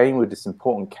 But again, with this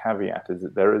important caveat, is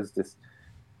that there is this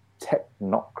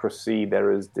technocracy,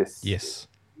 there is this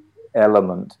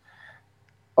element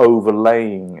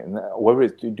overlaying, and whether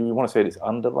it's, do we want to say it's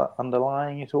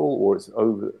underlying it all, or it's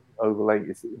overlaying?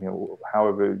 It's, you know,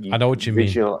 however you, I know what you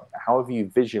mean. However you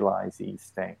visualize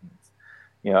these things,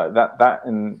 you know, that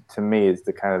and to me is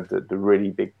the kind of the really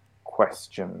big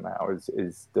question now.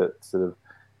 Is that sort of,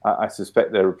 I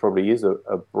suspect there probably is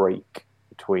a break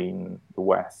between the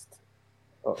West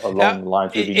along the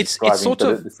lines we've been describing, but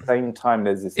at the same time,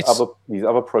 there's these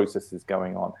other processes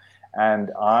going on,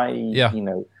 and I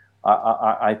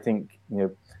think, you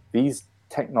know, these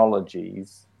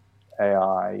technologies,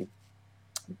 AI,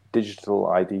 digital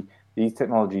ID, these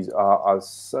technologies are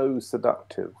so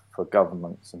seductive for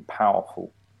governments and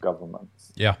powerful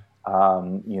governments. Yeah.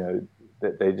 You know,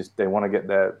 they want to get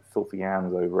their filthy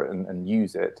hands over it and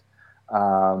use it.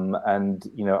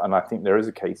 And you know, and I think there is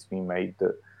a case being made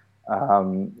that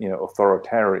you know,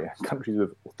 authoritarian countries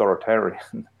with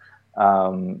authoritarian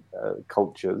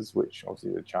cultures, which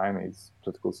obviously the Chinese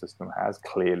political system has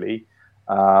clearly,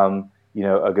 you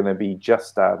know, are going to be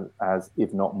just as,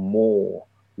 if not more,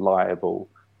 liable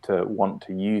to want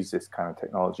to use this kind of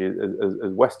technology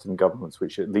as Western governments,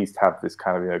 which at least have this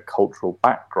kind of, you know, cultural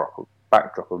backdrop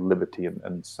of liberty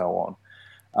and so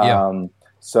on.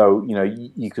 So, you know,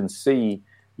 you can see,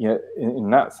 you know, in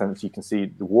that sense, you can see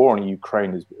the war in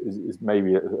Ukraine is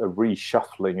maybe a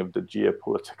reshuffling of the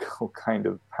geopolitical kind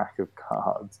of pack of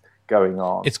cards going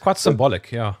on. It's quite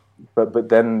symbolic, yeah. But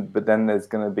then there's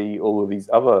going to be all of these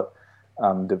other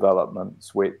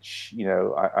developments, which, you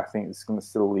know, I think it's going to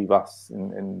still leave us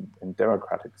in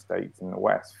democratic states in the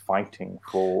West fighting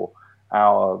for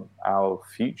our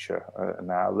future and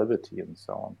our liberty and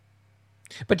so on.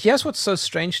 But here's what's so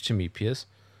strange to me, Piers,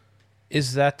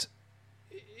 is that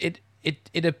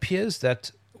it appears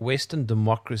that Western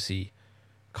democracy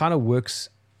kind of works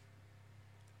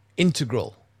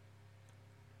integral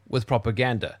with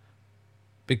propaganda,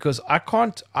 because I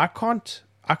can't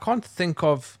think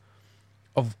of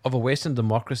a Western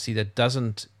democracy that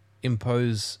doesn't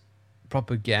impose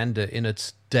propaganda in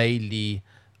its daily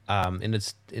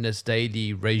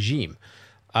daily regime.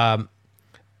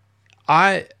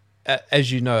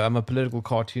 As you know, I'm a political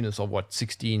cartoonist of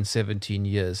 16, 17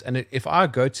 years. And if I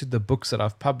go to the books that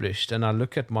I've published and I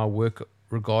look at my work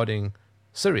regarding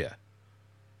Syria,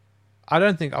 I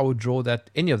don't think I would draw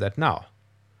any of that now.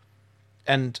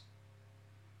 And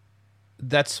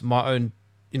that's my own,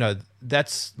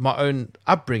 that's my own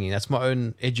upbringing, that's my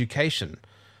own education.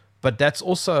 But that's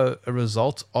also a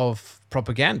result of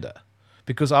propaganda,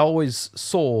 because I always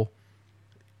saw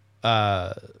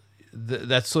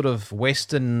that sort of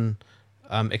Western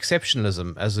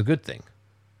exceptionalism as a good thing.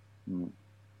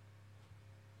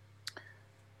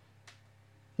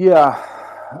 Yeah.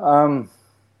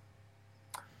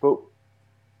 But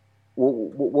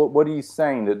what are you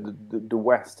saying? That the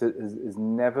West has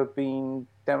never been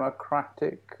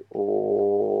democratic?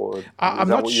 Or I'm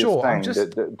not sure.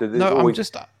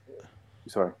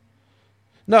 Sorry.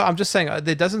 No, I'm just saying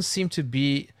there doesn't seem to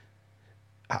be...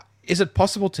 Is it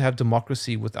possible to have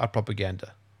democracy without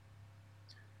propaganda?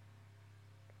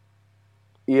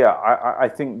 Yeah, I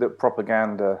think that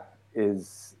propaganda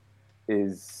is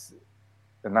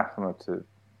anathema to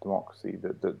democracy.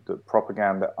 That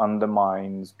propaganda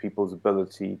undermines people's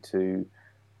ability to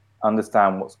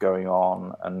understand what's going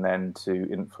on and then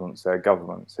to influence their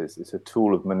governments. It's a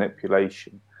tool of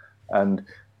manipulation. And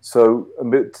so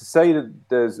to say that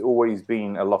there's always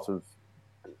been a lot of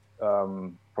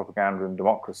propaganda in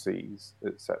democracies,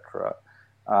 etc.,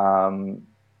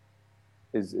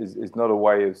 is not a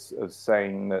way of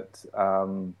saying that.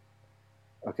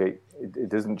 Okay, it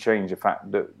doesn't change the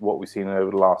fact that what we've seen over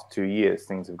the last 2 years,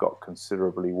 things have got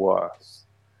considerably worse.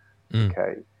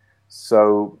 Okay,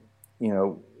 so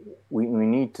we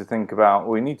need to think about.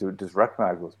 We need to just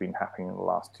recognize what's been happening in the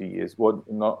last 2 years. I'm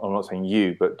not saying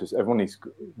you, but just everyone needs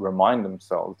to remind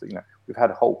themselves that we've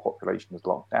had a whole population that's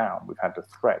locked down. We've had the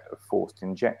threat of forced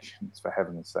injections, for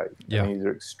heaven's sake. Yeah. And these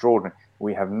are extraordinary.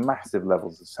 We have massive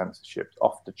levels of censorship,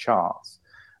 off the charts,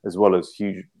 as well as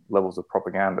huge levels of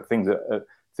propaganda. Things are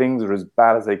as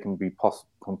bad as they can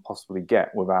possibly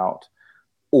get without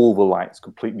all the lights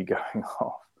completely going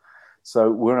off.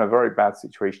 So we're in a very bad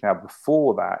situation now.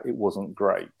 Before that, it wasn't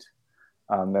great.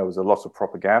 There was a lot of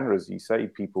propaganda, as you say.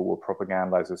 People were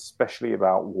propagandized, especially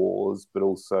about wars, but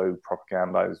also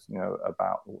propagandized,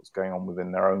 about what's going on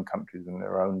within their own countries and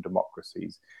their own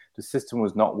democracies. The system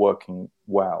was not working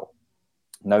well,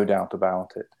 no doubt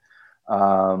about it.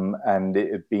 And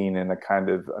it had been in a kind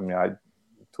of, I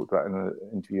talked about in an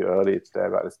interview earlier today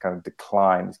about this kind of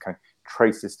decline, this kind of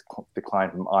trace this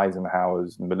decline from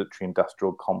Eisenhower's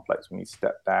military-industrial complex when he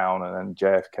stepped down, and then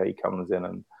JFK comes in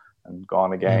and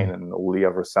gone again, and all the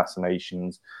other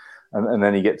assassinations. And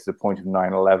then you get to the point of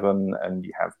 9/11, and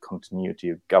you have continuity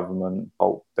of government,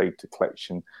 bulk data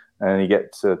collection, and then you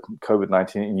get to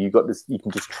COVID-19, and you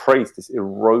can just trace this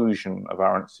erosion of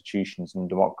our institutions and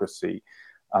democracy.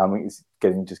 It's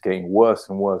getting worse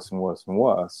and worse and worse and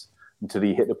worse until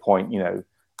you hit the point,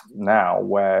 now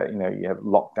where you have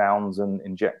lockdowns and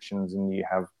injections, and you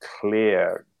have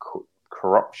clear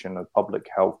corruption of public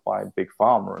health by big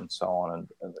pharma and so on,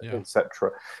 and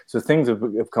etc. So things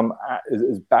have come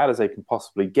as bad as they can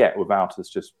possibly get without us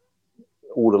just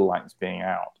all the lights being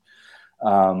out,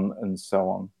 and so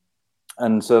on.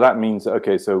 And so that means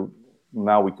that, so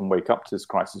now we can wake up to this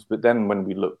crisis. But then when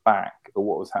we look back at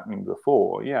what was happening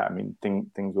before,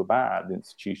 things were bad. The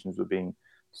institutions were being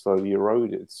slowly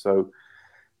eroded. So,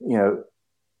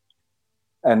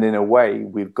 and in a way,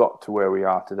 we've got to where we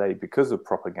are today because of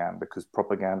propaganda, because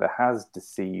propaganda has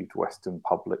deceived Western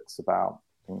publics about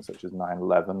things such as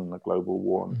 9/11 and the global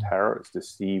war on terror. It's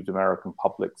deceived American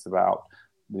publics about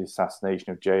the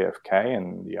assassination of JFK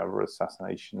and the other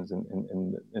assassinations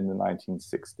in the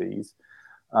 1960s.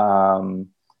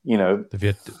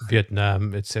 The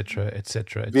Vietnam, etc.,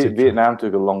 etc., etc. Vietnam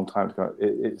took a long time to come,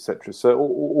 etc. So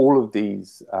all of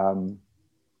these,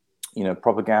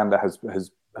 propaganda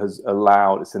has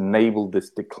allowed, it's enabled this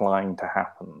decline to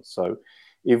happen. So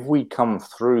if we come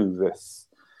through this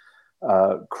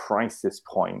crisis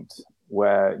point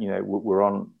where, we're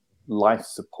on life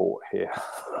support here,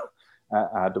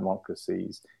 our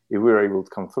democracies, if we're able to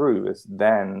come through this,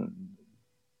 then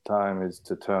time is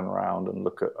to turn around and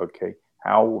look at,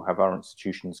 how have our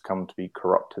institutions come to be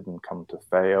corrupted and come to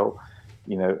fail?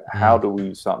 How do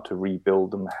we start to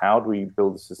rebuild them? How do we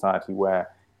build a society where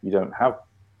you don't have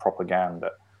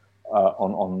propaganda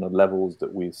on the levels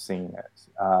that we've seen it?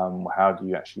 How do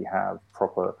you actually have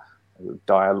proper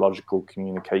dialogical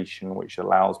communication which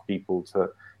allows people to,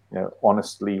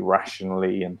 honestly,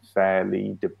 rationally and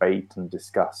fairly debate and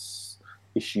discuss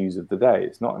issues of the day?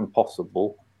 It's not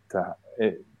impossible,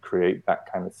 create that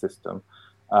kind of system,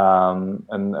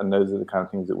 and those are the kind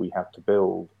of things that we have to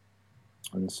build,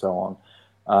 and so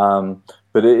on.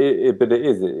 But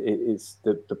it's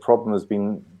the problem has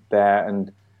been there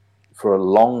and for a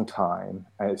long time,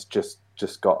 and it's just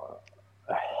got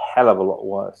a hell of a lot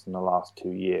worse in the last 2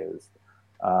 years.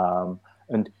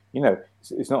 And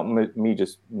it's not me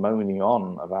just moaning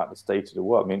on about the state of the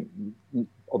world. I mean,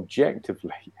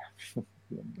 objectively,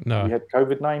 no, we had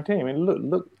COVID-19. I mean,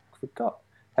 look, for God,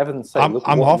 heaven's sake,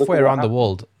 I'm halfway around the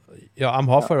world. Yeah, I'm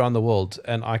halfway around the world,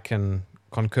 and I can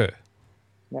concur.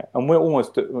 Yeah, and we're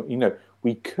almost,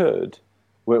 we could,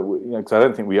 because I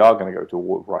don't think we are going to go to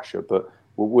war with Russia, but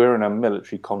we're in a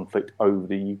military conflict over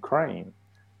the Ukraine.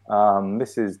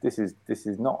 This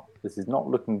is not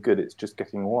looking good. It's just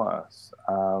getting worse.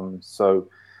 So,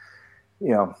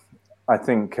 I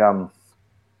think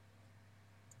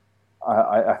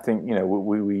I think it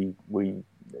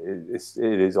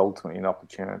is ultimately an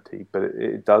opportunity, but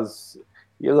it does.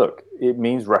 Look, it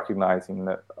means recognizing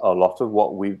that a lot of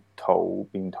what we've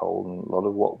been told, and a lot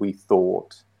of what we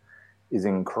thought is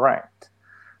incorrect.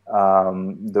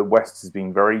 The West has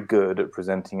been very good at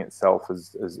presenting itself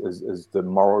as the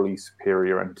morally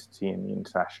superior entity in the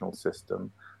international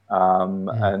system,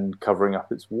 and covering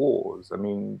up its wars. I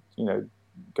mean,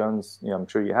 I'm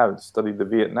sure you have studied the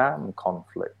Vietnam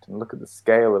conflict and look at the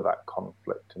scale of that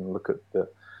conflict and look at the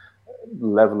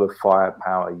level of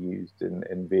firepower used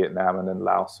in Vietnam and in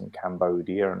Laos and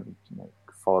Cambodia, and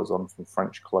follows on from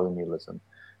French colonialism.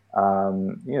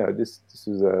 This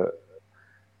is a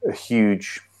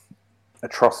huge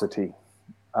atrocity,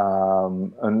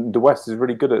 and the West is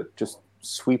really good at just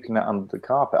sweeping that under the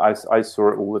carpet. I saw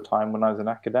it all the time when I was an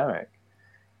academic.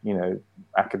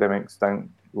 Academics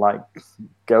don't like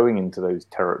going into those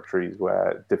territories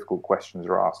where difficult questions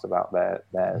are asked about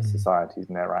their societies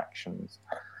and their actions.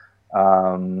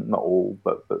 Not all,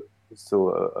 but still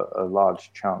a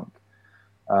large chunk.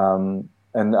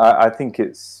 And I think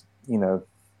it's,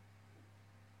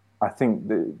 I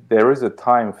think there is a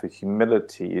time for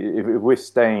humility. If we're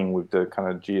staying with the kind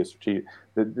of geostrategic,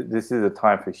 this is a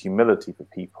time for humility for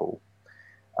people,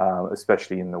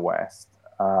 especially in the West,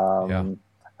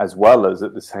 as well as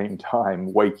at the same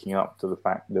time waking up to the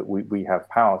fact that we have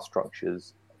power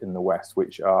structures in the West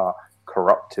which are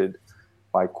corrupted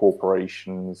by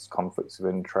corporations, conflicts of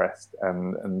interest,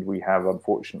 and we have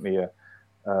unfortunately a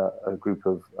group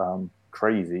of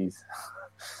crazies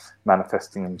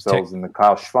manifesting themselves in the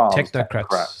Klaus Schwab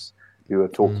technocrats who are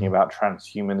talking about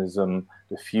transhumanism,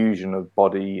 the fusion of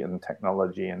body and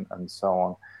technology, and so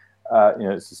on.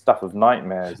 It's the stuff of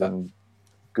nightmares and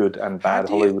good and bad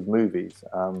Hollywood movies.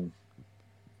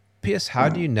 Piers, how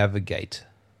do you navigate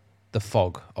the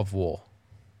fog of war?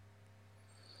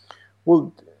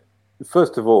 Well,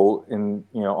 first of all,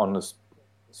 on the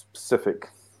specific,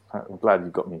 I'm glad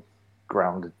you got me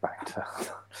grounded back to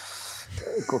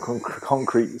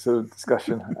concrete sort of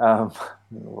discussion.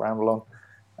 Ramble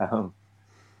on.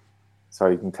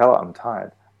 Sorry, you can tell I'm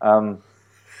tired. Well,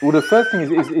 the first thing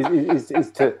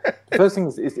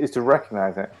is to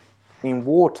recognize that in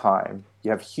wartime you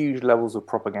have huge levels of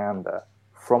propaganda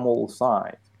from all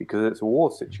sides because it's a war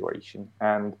situation,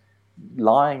 and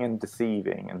lying and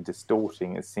deceiving and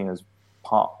distorting is seen as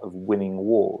part of winning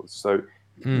wars. So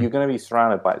you're going to be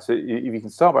surrounded by it. So if you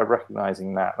can start by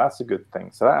recognizing that, that's a good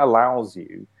thing. So that allows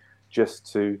you just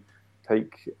to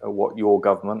take what your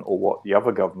government or what the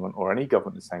other government or any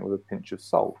government is saying with a pinch of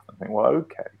salt and think, well,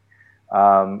 okay.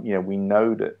 We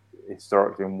know that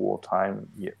historically in wartime,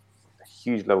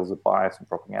 huge levels of bias and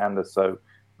propaganda. So,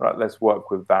 right, let's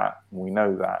work with that. And we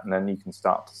know that. And then you can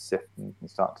start to sift and you can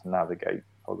start to navigate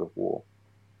fog of war.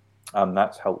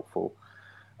 That's helpful.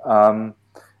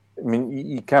 I mean,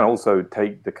 you can also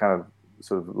take the kind of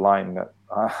sort of line that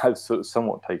I've sort of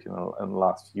somewhat taken in the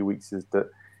last few weeks is that,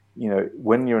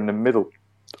 when you're in the middle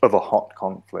of a hot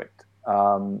conflict,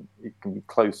 it can be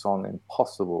close on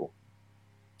impossible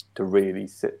to really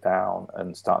sit down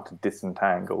and start to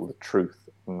disentangle the truth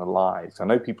from the lies. I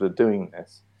know people are doing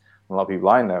this. A lot of people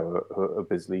I know are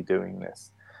busily doing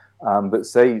this. But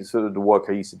say sort of the work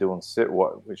I used to do on Syria,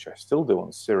 which I still do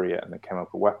on Syria and the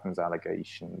chemical weapons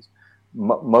allegations,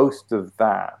 most of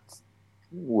that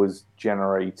was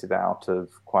generated out of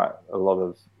quite a lot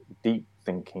of deep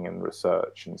thinking and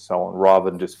research and so on, rather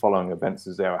than just following events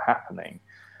as they were happening,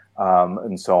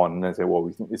 and so on. And they say, well,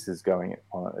 we think this is going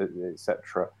on,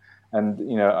 etc. And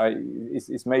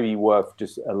it's maybe worth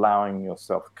just allowing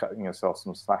yourself, cutting yourself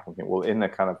some slack and think, well, in a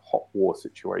kind of hot war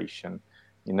situation,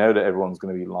 that everyone's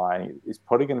going to be lying. It's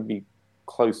probably going to be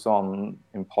close on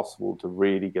impossible to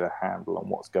really get a handle on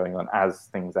what's going on as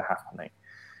things are happening.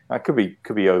 That could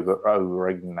be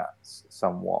over-egging that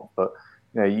somewhat, but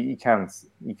you can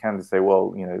just say,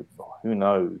 well, who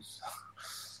knows?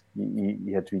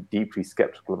 You had to be deeply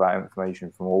skeptical about information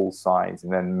from all sides,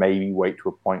 and then maybe wait to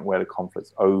a point where the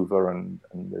conflict's over and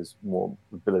there's more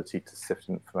ability to sift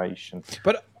information.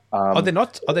 But are there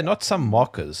not some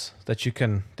markers that you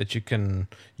can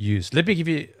use? Let me give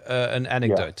you an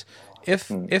anecdote. Yeah.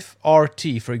 If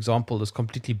RT, for example, is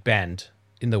completely banned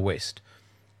in the West,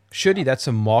 surely that's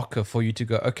a marker for you to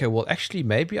go, okay, well, actually,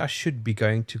 maybe I should be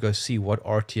going to go see what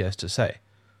RT has to say.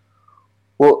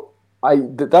 Well,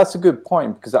 that's a good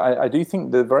point, because I do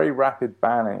think the very rapid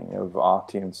banning of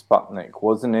RT and Sputnik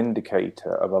was an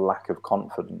indicator of a lack of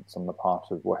confidence on the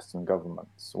part of Western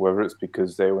governments, whether it's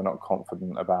because they were not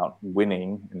confident about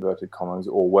winning, inverted commas,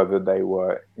 or whether they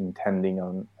were intending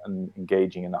on and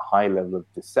engaging in a high level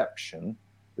of deception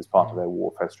as part of their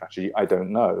warfare strategy. I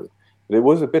don't know. But it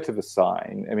was a bit of a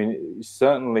sign. I mean,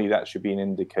 certainly that should be an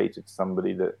indicator to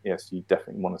somebody that, yes, you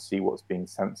definitely want to see what's being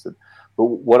censored. But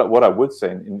what I would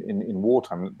say in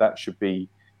wartime, that should be,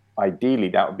 ideally,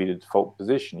 that would be the default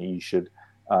position. You should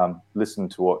listen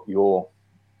to what your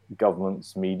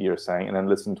government's media are saying, and then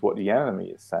listen to what the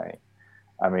enemy is saying.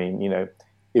 I mean,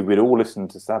 if we'd all listened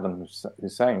to Saddam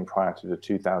Hussein prior to the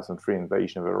 2003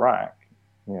 invasion of Iraq,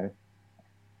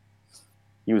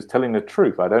 he was telling the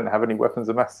truth. I don't have any weapons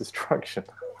of mass destruction.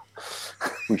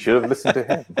 We should have listened to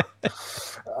him.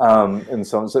 And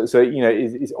so on. So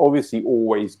it's obviously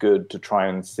always good to try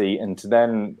and see, and to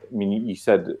then, I mean, you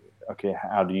said, okay,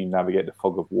 how do you navigate the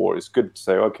fog of war? It's good to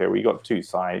say, okay, we got two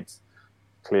sides,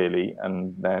 clearly,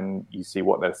 and then you see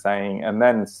what they're saying, and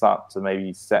then start to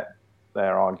maybe set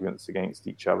their arguments against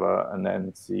each other, and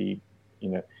then see,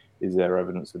 is there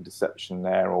evidence of deception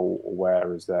there, or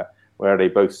where are they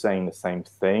both saying the same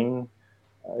thing?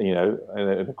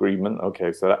 An agreement.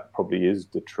 Okay, so that probably is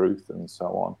the truth, and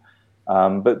so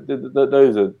on. But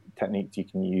those are techniques you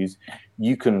can use.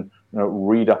 You can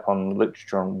read up on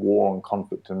literature on war and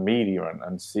conflict and media,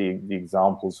 and see the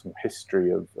examples from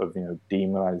history of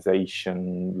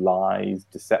demonization, lies,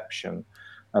 deception,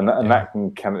 and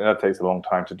that takes a long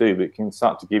time to do, but it can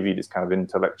start to give you this kind of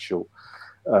intellectual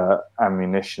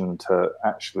ammunition to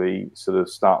actually sort of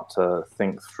start to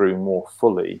think through more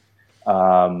fully.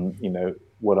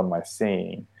 What am I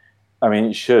seeing? I mean,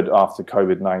 it should, after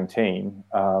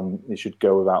COVID-19, it should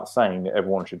go without saying that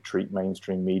everyone should treat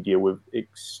mainstream media with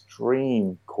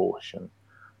extreme caution.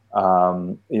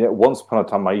 Once upon a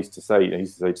time, I used to say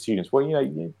to students, well,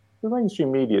 the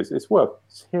mainstream media, it's worth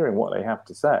hearing what they have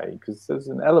to say, because there's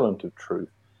an element of truth.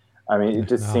 I mean, it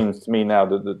just seems to me now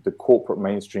that the corporate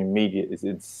mainstream media is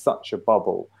in such a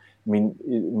bubble. I mean,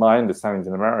 my understanding is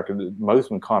in America that most of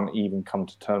them can't even come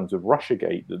to terms with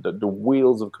Russiagate. The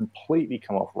wheels have completely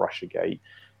come off Russiagate.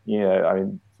 I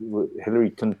mean,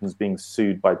 Hillary Clinton's being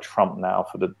sued by Trump now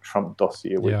for the Trump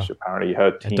dossier, which apparently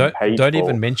her team paid for. Don't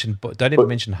even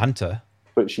mention Hunter.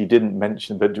 But she didn't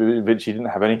mention. But she didn't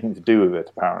have anything to do with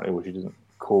it, apparently, which she doesn't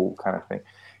call kind of thing.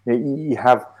 You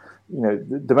have,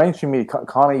 the mainstream media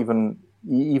can't even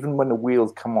when the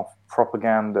wheels come off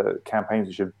propaganda campaigns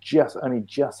which have only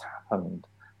just happened,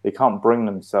 they can't bring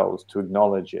themselves to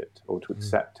acknowledge it or to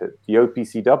accept it. The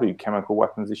OPCW chemical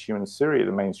weapons issue in Syria,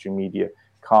 the mainstream media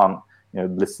can't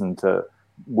listen to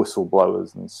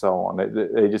whistleblowers and so on.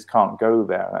 They just can't go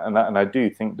there. And I do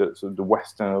think that sort of the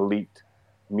Western elite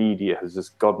media has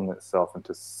just gotten itself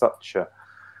into such a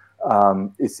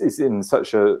it's in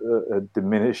such a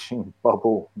diminishing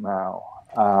bubble now.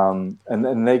 And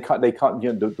they can't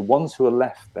the ones who are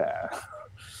left there,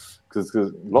 because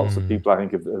lots of people I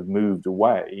think have moved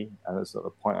away, and that's sort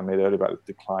of the point I made earlier about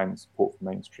the decline in support for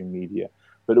mainstream media.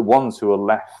 But the ones who are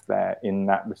left there in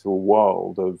that little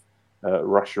world of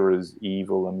Russia is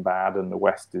evil and bad and the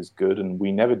West is good and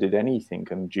we never did anything,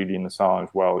 and Julian Assange,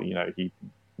 well, he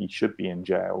should be in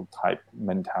jail type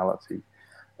mentality.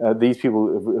 These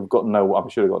people have got I'm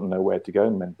sure they've got nowhere to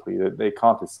go mentally. They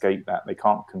can't escape that. They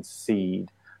can't concede.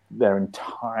 Their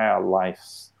entire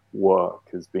life's work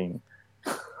has been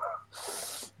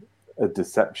a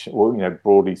deception. Well,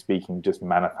 broadly speaking, just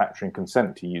manufacturing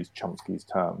consent, to use Chomsky's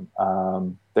term.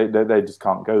 They just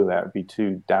can't go there. It'd be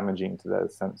too damaging to their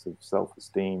sense of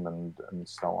self-esteem and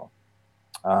so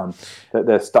on.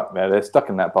 They're stuck there. They're stuck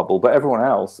in that bubble. But everyone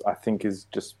else, I think, is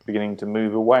just beginning to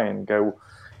move away and go,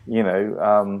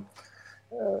 the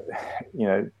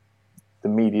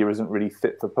media isn't really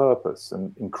fit for purpose.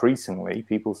 And increasingly,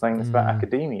 people saying this about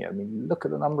academia. I mean, look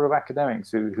at the number of academics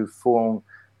who've fallen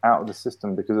out of the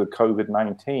system because of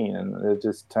COVID-19, and they're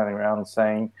just turning around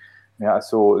saying, I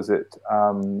saw,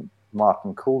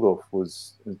 Martin Kulldorff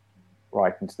was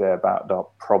writing today about the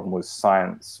problem with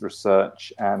science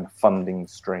research and funding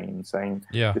stream, saying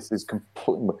this is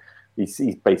completely.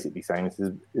 He's basically saying this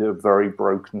is a very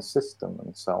broken system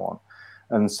and so on.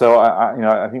 And so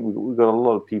I think we've got a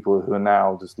lot of people who are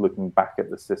now just looking back at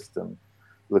the system,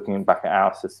 looking back at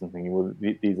our system, thinking, well,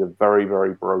 these are very,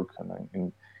 very broken.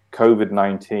 And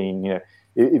COVID-19,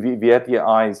 if you had your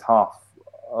eyes half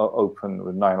open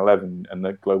with 9/11 and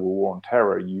the global war on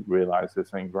terror, you realize there's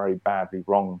something very badly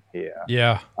wrong here.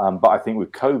 Yeah. But I think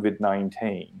with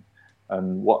COVID-19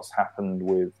 and what's happened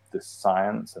with the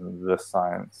science and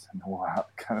all that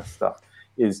kind of stuff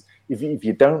is if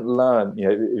you don't learn,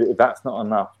 if that's not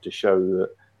enough to show that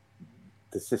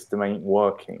the system ain't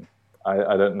working,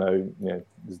 I don't know,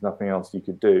 there's nothing else you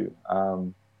could do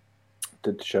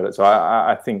to show it. So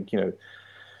I think,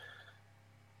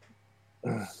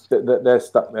 they're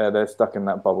stuck there. They're stuck in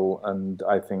that bubble, and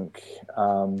I think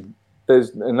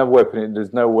there's another way of putting it.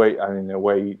 There's no way.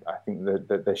 I think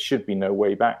that there should be no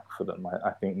way back for them. I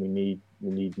think we need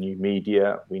new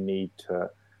media. We need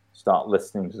to start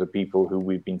listening to the people who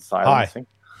we've been silencing.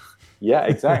 Hi. Yeah,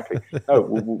 exactly.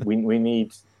 We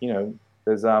need.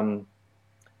 There's.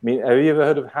 have you ever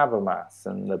heard of Habermas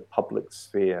and the public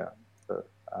sphere?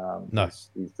 No.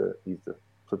 He's the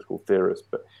political theorist,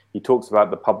 but he talks about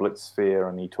the public sphere,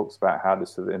 and he talks about how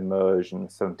this sort of emerged in the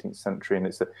 17th century, and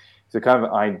it's a kind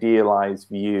of idealized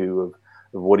view of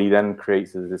what he then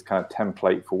creates as this kind of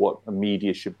template for what a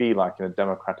media should be like in a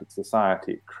democratic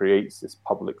society. It creates this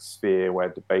public sphere where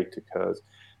debate occurs,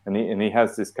 and he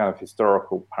has this kind of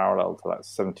historical parallel to that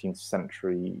 17th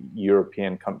century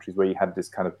European countries where you had this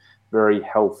kind of very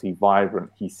healthy,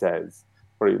 vibrant, he says,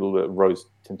 probably a little bit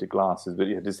rose-tinted glasses, but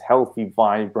you had this healthy,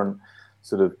 vibrant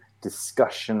sort of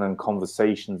discussion and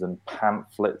conversations and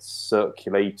pamphlets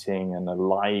circulating and a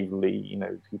lively,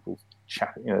 people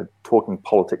chat, talking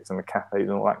politics in the cafes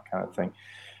and all that kind of thing.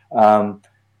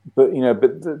 But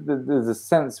there's a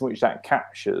sense in which that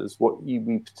captures what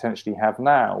we potentially have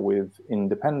now with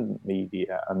independent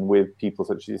media and with people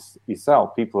such as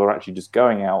yourself. People are actually just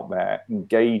going out there,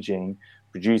 engaging,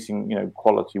 producing,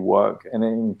 quality work, and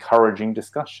encouraging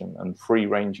discussion and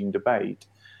free-ranging debate.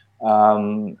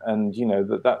 And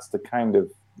that's the kind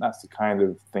of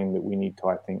thing that we need to,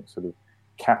 I think, sort of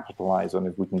capitalize on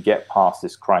if we can get past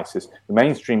this crisis. The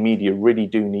mainstream media really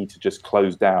do need to just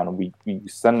close down, and we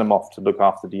send them off to look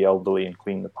after the elderly and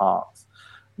clean the parks,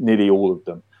 nearly all of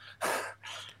them.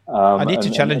 I need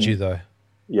to challenge you, though.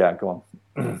 Yeah, go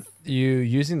on. You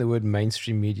using the word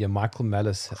mainstream media. Michael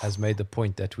Malice has made the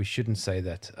point that we shouldn't say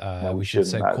that. We should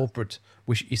say corporate.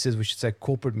 He says we should say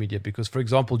corporate media because, for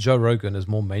example, Joe Rogan is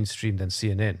more mainstream than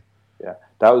CNN. Yeah,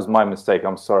 that was my mistake.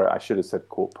 I'm sorry. I should have said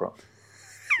corporate.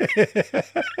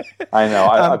 I know.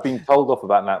 I've been told off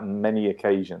about that on many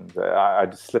occasions. I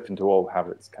just slip into old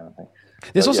habits, kind of thing.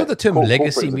 There's also the term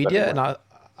legacy media, and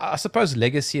I suppose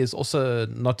legacy is also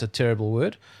not a terrible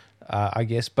word, I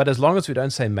guess. But as long as we don't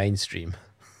say mainstream.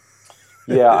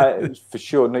 Yeah, for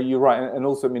sure. No, you're right. And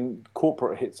also,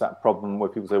 corporate hits that problem where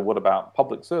people say, what about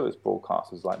public service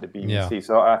broadcasters like the BBC? Yeah.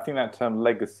 So I think that term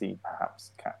legacy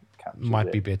perhaps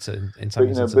might be better in some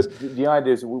instances. But the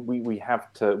idea is we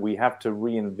have to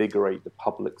reinvigorate the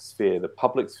public sphere. The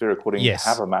public sphere, according to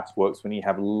Habermas, works when you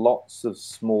have lots of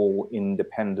small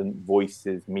independent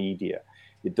voices, media.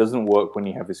 It doesn't work when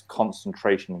you have this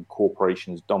concentration in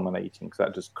corporations dominating, because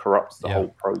that just corrupts the whole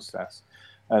process.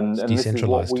 And this is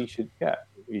what we should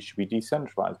we should be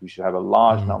decentralized. We should have a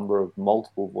large number of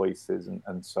multiple voices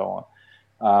and so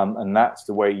on. And that's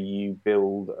the way you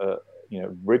build a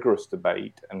rigorous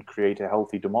debate and create a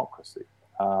healthy democracy.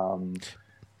 I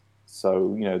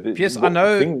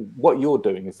know what you're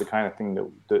doing is the kind of thing that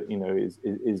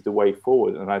is the way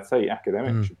forward. And I'd say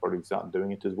academics should probably start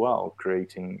doing it as well,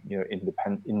 creating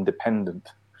independent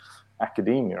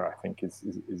academia. I think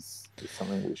is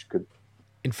something which could.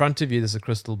 In front of you, there's a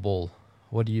crystal ball.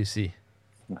 What do you see?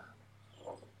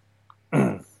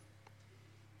 The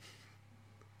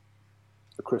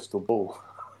crystal ball.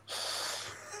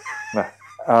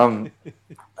 I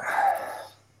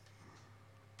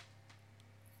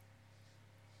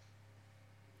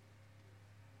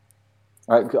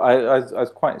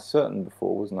was quite certain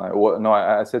before, wasn't I? No,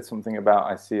 I said something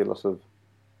about I see a lot of.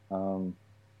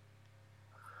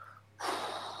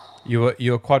 You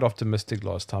were quite optimistic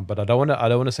last time, but I don't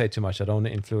want to say too much. I don't want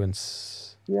to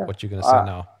influence what you're going to say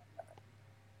now.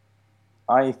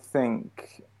 I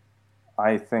think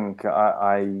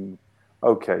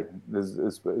okay. There's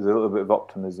a little bit of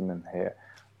optimism in here.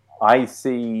 I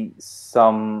see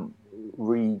some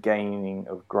regaining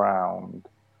of ground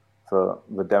for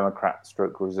the Democrat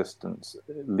stroke resistance,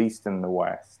 at least in the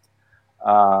West.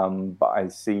 But I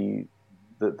see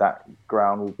that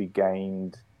ground will be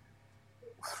gained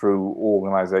through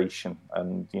organization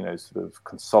and, sort of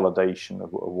consolidation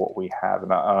of what we have.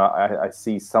 And I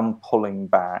see some pulling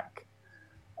back,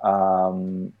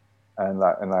 and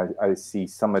I see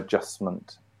some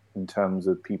adjustment in terms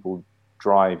of people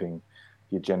driving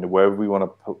the agenda, wherever we want to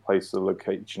place the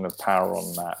location of power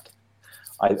on that.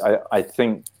 I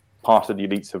think part of the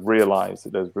elites have realized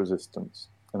that there's resistance,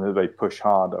 and that they push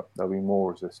harder, there'll be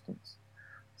more resistance.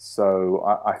 So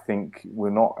I think we're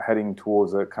not heading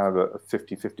towards a kind of a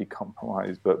 50-50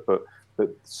 compromise, but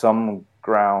some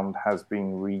ground has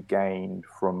been regained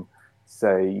from,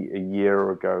 say, a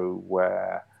year ago,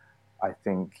 where I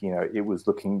think, it was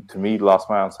looking, to me, my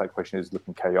answer to that question is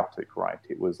looking chaotic, right?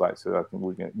 It was like, so I think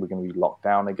we're going to be locked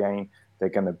down again. They're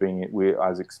going to bring it. I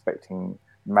was expecting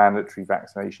mandatory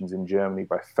vaccinations in Germany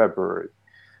by February.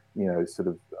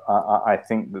 I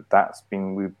think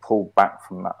we've pulled back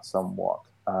from that somewhat,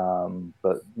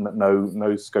 but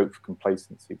no scope for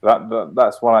complacency. But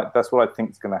that's what I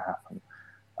think is going to happen.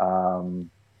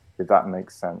 If that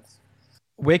makes sense.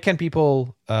 Where can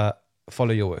people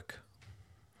follow your work?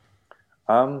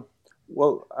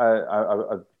 Well,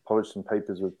 I've published some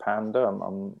papers with Panda.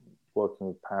 I'm working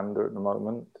with Panda at the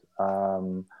moment.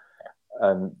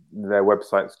 And their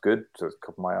website's good. So there's a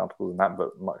couple of my articles in that,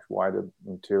 but much wider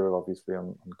material, obviously,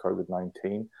 on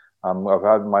COVID-19. I've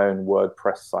had my own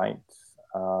WordPress site.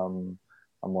 I'm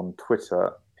on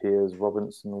Twitter, Piers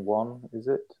Robinson 1, is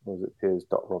it? Or is it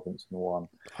Piers.Robinson 1?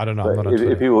 I don't know. I'm not on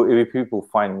Twitter. If people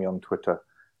find me on Twitter,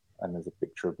 and there's a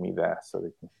picture of me there, so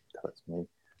they can tell it's me.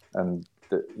 And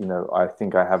I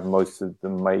think I have most of the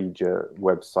major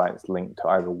websites linked to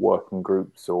either working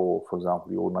groups or, for example,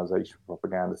 the Organization for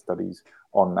Propaganda Studies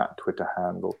on that Twitter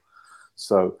handle.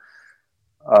 So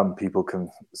people can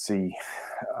see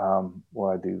what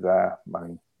I do there. I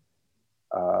mean,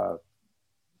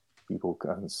 people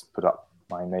can put up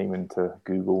my name into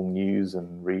Google News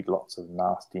and read lots of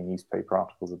nasty newspaper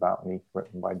articles about me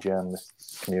written by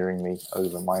journalists smearing me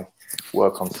over my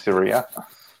work on Syria.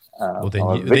 Well,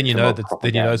 then you know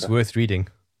it's worth reading.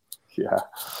 Yeah.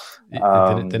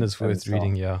 Then it's worth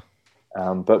reading. Yeah.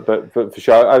 But for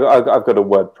sure, I've got a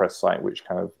WordPress site which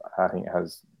kind of, I think,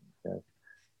 has,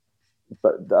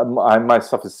 but my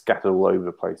stuff is scattered all over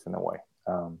the place in a way.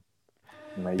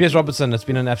 Piers Robinson, it's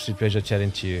been an absolute pleasure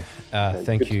chatting to you.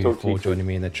 Thank you for joining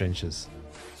me in the trenches.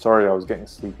 Sorry, I was getting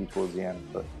sleepy towards the end,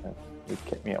 but it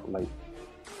kept me up late.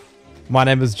 My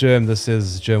name is Germ. This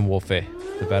is Germ Warfare,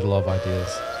 the battle of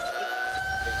ideas.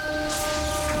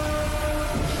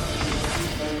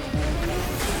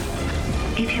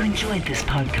 If you enjoyed this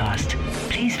podcast,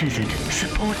 please visit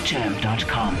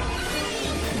supportgerm.com.